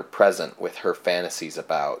elements that are present with her fantasies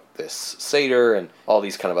about this satyr and all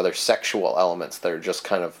these kind of other sexual elements that are just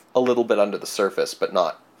kind of a little bit under the surface, but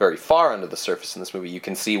not very far under the surface in this movie, you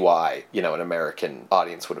can see why, you know, an American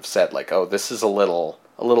audience would have said, like, oh, this is a little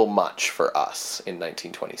much for us in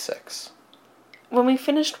 1926. When we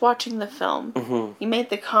finished watching the film, you made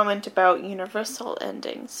the comment about universal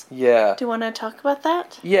endings. Yeah. Do you want to talk about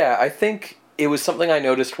that? Yeah, I think it was something I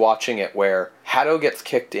noticed watching it where Haddo gets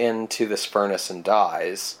kicked into this furnace and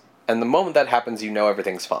dies, and the moment that happens, you know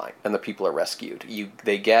everything's fine, and the people are rescued.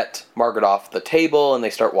 They get Margaret off the table, and they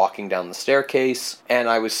start walking down the staircase, and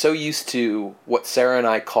I was so used to what Sarah and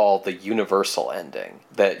I call the universal ending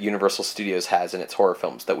that Universal Studios has in its horror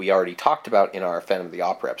films that we already talked about in our Phantom of the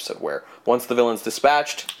Opera episode, where once the villain's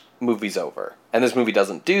dispatched, movie's over. And this movie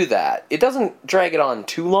doesn't do that. It doesn't drag it on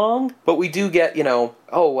too long, but we do get, you know,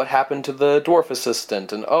 oh, what happened to the dwarf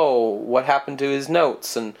assistant? And oh, what happened to his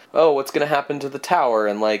notes? And oh, what's going to happen to the tower?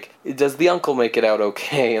 And like, does the uncle make it out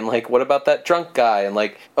okay? And like, what about that drunk guy? And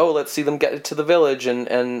like, oh, let's see them get to the village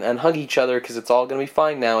and hug each other because it's all going to be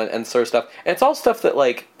fine now and sort of stuff. And it's all stuff that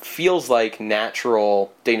like feels like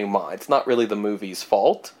natural denouement. It's not really the movie's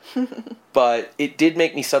fault. But it did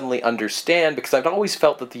make me suddenly understand, because I've always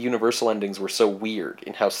felt that the Universal endings were so weird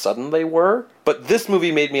in how sudden they were. But this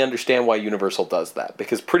movie made me understand why Universal does that,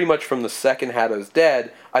 because pretty much from the second Haddo's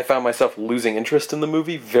dead, I found myself losing interest in the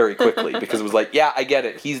movie very quickly, because it was like, yeah, I get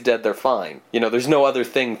it, he's dead, they're fine. You know, there's no other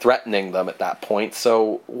thing threatening them at that point,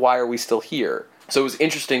 so why are we still here? So it was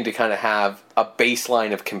interesting to kind of have a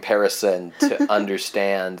baseline of comparison to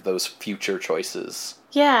understand those future choices.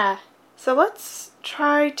 Yeah. So let's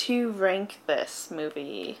try to rank this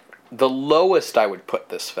movie. The lowest I would put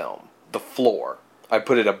this film, the floor, I'd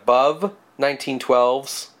put it above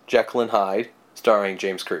 1912's Jekyll and Hyde, starring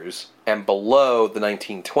James Cruise, and below the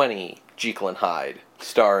 1920 Jekyll and Hyde,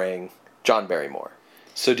 starring John Barrymore.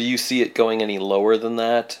 So do you see it going any lower than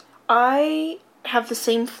that? I have the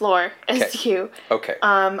same floor as Okay. you. Okay.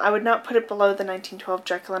 I would not put it below the 1912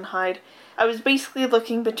 Jekyll and Hyde. I was basically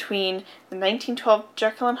looking between the 1912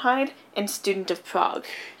 Jekyll and Hyde and Student of Prague.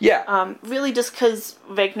 Yeah. Really just because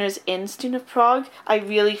Wagner's in Student of Prague, I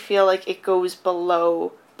really feel like it goes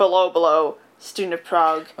below Student of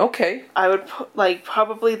Prague. Okay. I would put, like,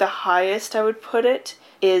 probably the highest I would put it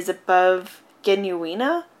is above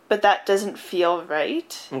Genuina, but that doesn't feel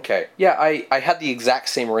right. Okay. Yeah, I had the exact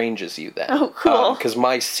same range as you then. Oh, cool. Because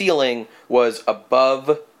my ceiling was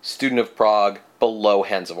above Student of Prague, below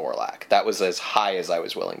Hands of Orlac. That was as high as I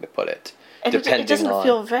was willing to put it. And it doesn't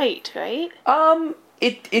feel right, right?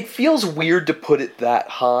 It feels weird to put it that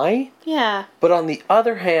high. Yeah. But on the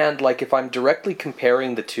other hand, like, if I'm directly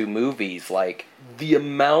comparing the two movies, like, the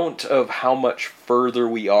amount of how much further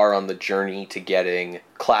we are on the journey to getting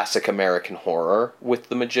classic American horror with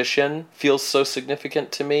The Magician feels so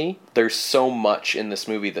significant to me. There's so much in this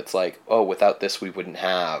movie that's like, oh, without this we wouldn't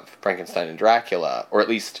have Frankenstein and Dracula, or at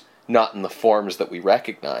least not in the forms that we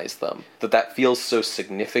recognize them. That feels so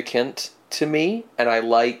significant to me, and I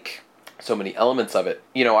like so many elements of it.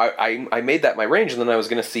 You know, I made that my range, and then I was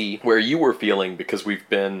going to see where you were feeling, because we've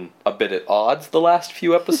been a bit at odds the last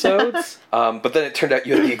few episodes. But then it turned out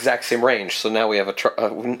you had the exact same range, so now we have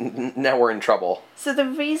now we're in trouble. So the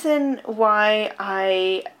reason why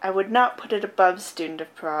I would not put it above Student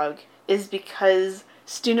of Prague is because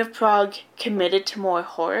Student of Prague committed to more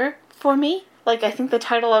horror for me. Like, I think the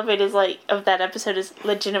title of it is, like, of that episode is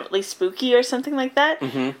Legitimately Spooky or something like that.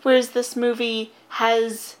 Mm-hmm. Whereas this movie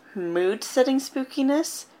has mood-setting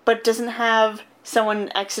spookiness, but doesn't have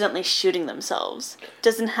someone accidentally shooting themselves.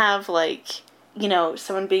 Doesn't have, like, you know,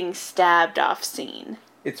 someone being stabbed off scene.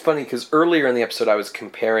 It's funny, because earlier in the episode I was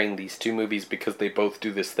comparing these two movies because they both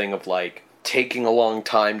do this thing of, like, taking a long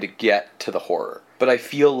time to get to the horror. But I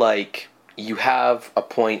feel like you have a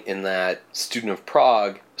point in that Student of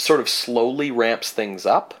Prague sort of slowly ramps things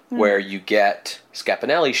up, where you get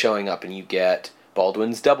Scapinelli showing up, and you get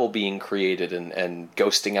Baldwin's double being created and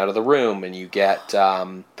ghosting out of the room, and you get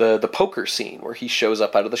the poker scene where he shows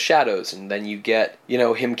up out of the shadows, and then you get, you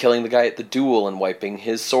know, him killing the guy at the duel and wiping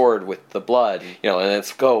his sword with the blood, you know, and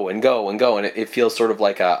it's go and go and go, and it feels sort of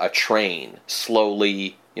like a train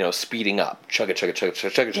slowly, you know, speeding up, chugga chugga chugga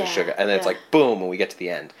chugga chugga chugga, and then it's like boom, and we get to the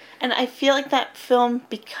end. And I feel like that film,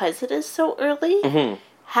 because it is so early,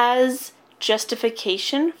 has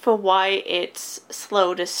justification for why it's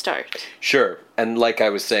slow to start. Sure. And like I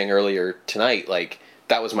was saying earlier tonight, like,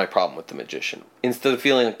 that was my problem with The Magician. Instead of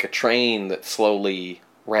feeling like a train that's slowly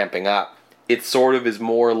ramping up, it sort of is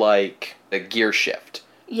more like a gear shift.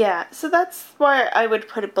 Yeah, so that's why I would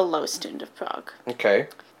put it below Student of Prague. Okay.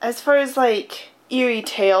 As far as, like, Eerie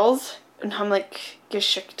Tales and Heimlich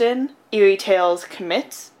Geschichten, Eerie Tales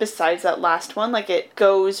commits, besides that last one. Like, it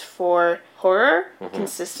goes for horror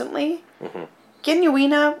consistently.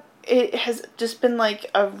 Genuina, it has just been, like,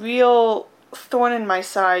 a real thorn in my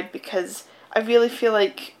side, because I really feel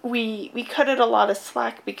like we cut it a lot of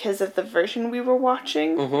slack because of the version we were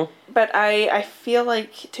watching. But I feel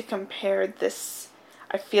like, to compare this,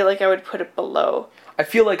 I feel like I would put it below. I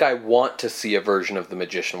feel like I want to see a version of The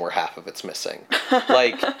Magician where half of it's missing.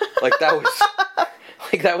 Like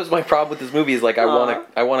that was my problem with this movie, is like I want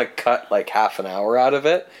to cut like half an hour out of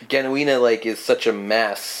it. Genuina, like, is such a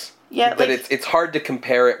mess. Yeah, that like, it's hard to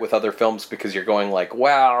compare it with other films, because you're going like,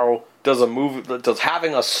 wow, does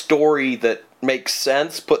having a story that makes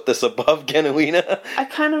sense put this above Genuina? I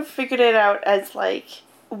kind of figured it out as, like,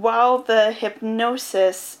 while the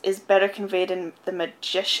hypnosis is better conveyed in The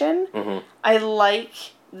Magician, I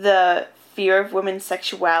like the fear of women's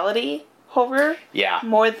sexuality horror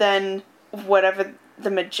more than whatever The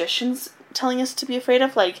Magician's telling us to be afraid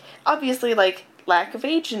of. Like, obviously, like, lack of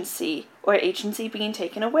agency, or agency being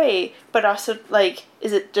taken away, but also, like,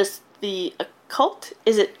 is it just the occult?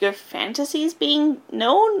 Is it your fantasies being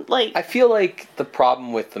known? Like, I feel like the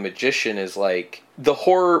problem with The Magician is, like, the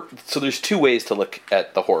horror. So there's two ways to look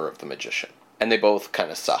at the horror of The Magician, and they both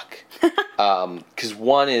kind of suck. Because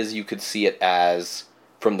one is you could see it as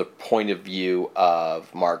from the point of view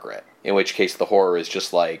of Margaret, in which case the horror is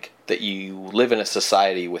just like that you live in a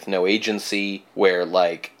society with no agency, where,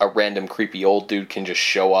 like, a random creepy old dude can just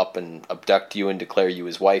show up and abduct you and declare you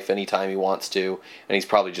his wife anytime he wants to, and he's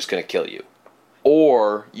probably just going to kill you.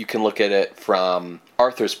 Or you can look at it from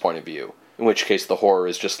Arthur's point of view, in which case the horror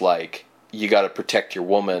is just like, you got to protect your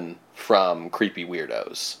woman from creepy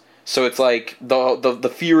weirdos. So it's like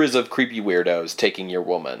the fear is of creepy weirdos taking your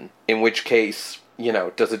woman, in which case, you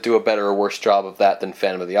know, does it do a better or worse job of that than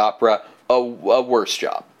Phantom of the Opera? A worse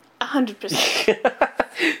job. 100%.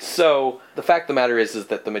 So, the fact of the matter is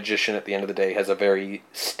that The Magician, at the end of the day, has a very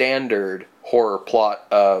standard horror plot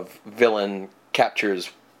of villain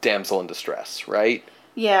captures damsel in distress, right?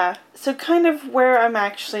 Yeah. So kind of where I'm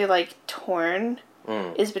actually, like, torn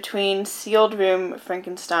is between Sealed Room,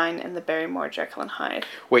 Frankenstein, and the Barrymore Jekyll and Hyde.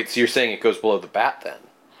 Wait, so you're saying it goes below The Bat, then?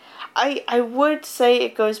 I would say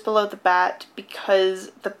it goes below The Bat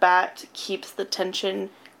because The Bat keeps the tension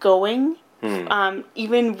going,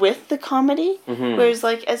 even with the comedy. Whereas,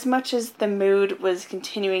 like, as much as the mood was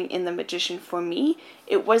continuing in The Magician for me,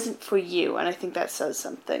 it wasn't for you, and I think that says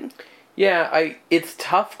something. Yeah, it's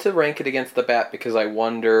tough to rank it against The Bat because I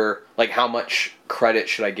wonder, like, how much credit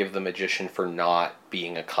should I give The Magician for not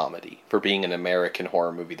being a comedy, for being an American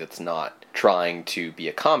horror movie that's not trying to be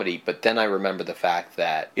a comedy, but then I remember the fact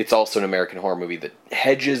that it's also an American horror movie that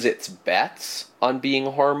hedges its bets on being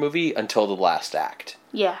a horror movie until the last act.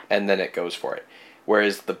 Yeah. And then it goes for it.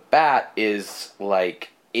 Whereas The Bat is, like,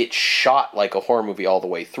 it's shot like a horror movie all the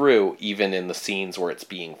way through, even in the scenes where it's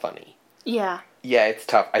being funny. Yeah. Yeah, it's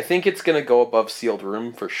tough. I think it's going to go above Sealed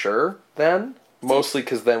Room for sure, then. Mostly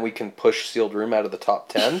because then we can push Sealed Room out of the top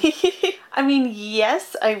 10. I mean,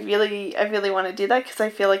 yes, I really want to do that because I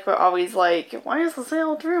feel like we're always like, why is the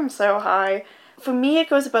Sealed Room so high? For me, it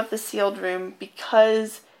goes above the Sealed Room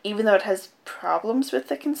because even though it has problems with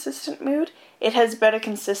the consistent mood, it has better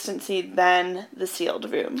consistency than the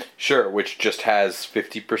Sealed Room. Sure, which just has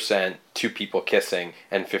 50% two people kissing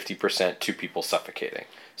and 50% two people suffocating.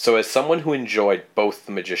 So as someone who enjoyed both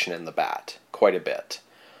The Magician and The Bat quite a bit,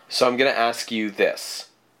 so I'm going to ask you this.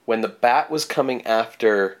 When The Bat was coming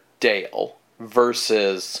after Dale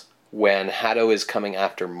versus when Hatto is coming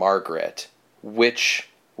after Margaret, which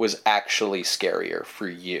was actually scarier for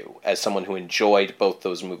you as someone who enjoyed both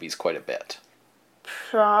those movies quite a bit?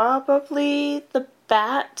 Probably The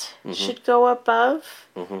Bat should go above.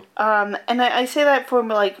 And I say that for,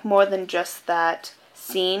 like, more than just that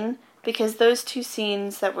scene, because those two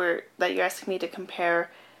scenes that you're asking me to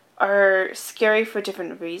compare are scary for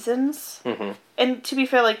different reasons. And to be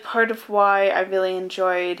fair, like, part of why I really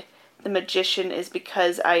enjoyed The Magician is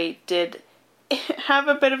because I did have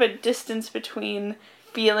a bit of a distance between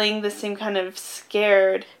feeling the same kind of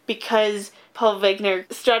scared because Paul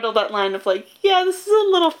Wegener straddled that line of, like, yeah, this is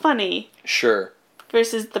a little funny. Sure.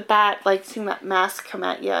 Versus The Bat, like, seeing that mask come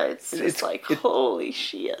at you, it's holy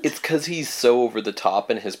shit. It's because he's so over the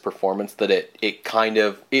top in his performance that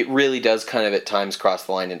it really does kind of at times cross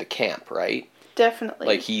the line into camp, right? Definitely.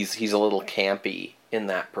 Like, he's a little campy in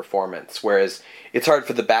that performance, whereas it's hard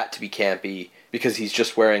for The Bat to be campy because he's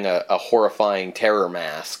just wearing a horrifying terror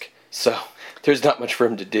mask, so there's not much for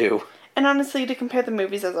him to do. And honestly, to compare the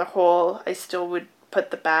movies as a whole, I still would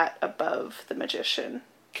put The Bat above The Magician.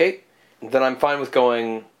 Okay. Then I'm fine with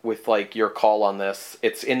going with, like, your call on this.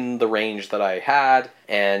 It's in the range that I had,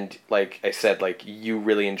 and like I said, like, you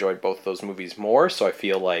really enjoyed both those movies more, so I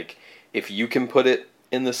feel like if you can put it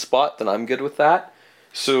in this spot, then I'm good with that.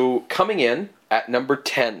 So coming in at number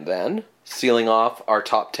 10 then, sealing off our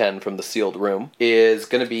top 10 from the Sealed Room, is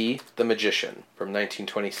going to be The Magician from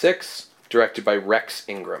 1926, directed by Rex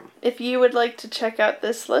Ingram. If you would like to check out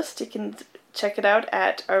this list, you can check it out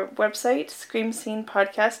at our website,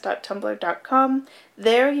 screamscenepodcast.tumblr.com.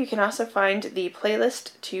 There you can also find the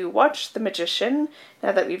playlist to watch The Magician,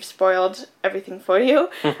 now that we've spoiled everything for you.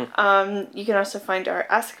 You can also find our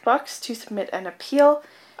Ask box to submit an appeal.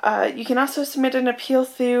 You can also submit an appeal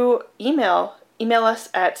through email. Email us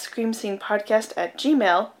at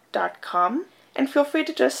screamscenepodcast@gmail.com. And feel free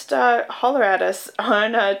to just holler at us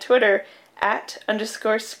on Twitter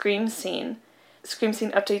 @_screamscene. Scream Scene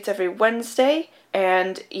updates every Wednesday,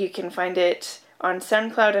 and you can find it on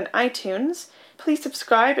SoundCloud and iTunes. Please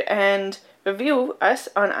subscribe and review us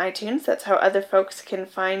on iTunes. That's how other folks can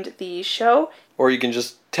find the show. Or you can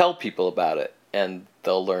just tell people about it, and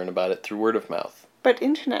they'll learn about it through word of mouth. But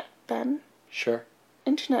internet, Ben. Sure.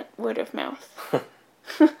 Internet word of mouth.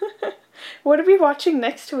 What are we watching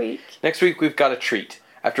next week? Next week we've got a treat.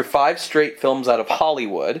 After 5 straight films out of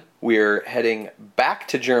Hollywood, we're heading back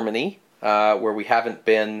to Germany, where we haven't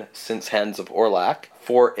been since Hands of Orlac,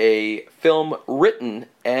 for a film written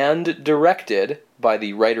and directed by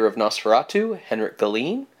the writer of Nosferatu, Henrik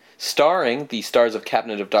Galeen, starring the stars of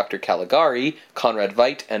Cabinet of Dr. Caligari, Conrad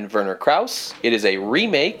Veidt and Werner Krauss. It is a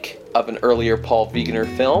remake of an earlier Paul Wegener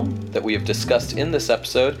film that we have discussed in this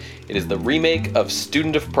episode. It is the remake of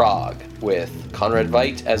Student of Prague, with Conrad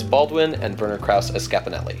Veidt as Baldwin and Werner Krauss as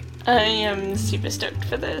Scapinelli. I am super stoked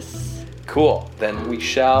for this. Cool. Then we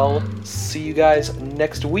shall see you guys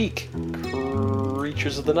next week.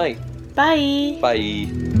 Creatures of the Night. Bye. Bye.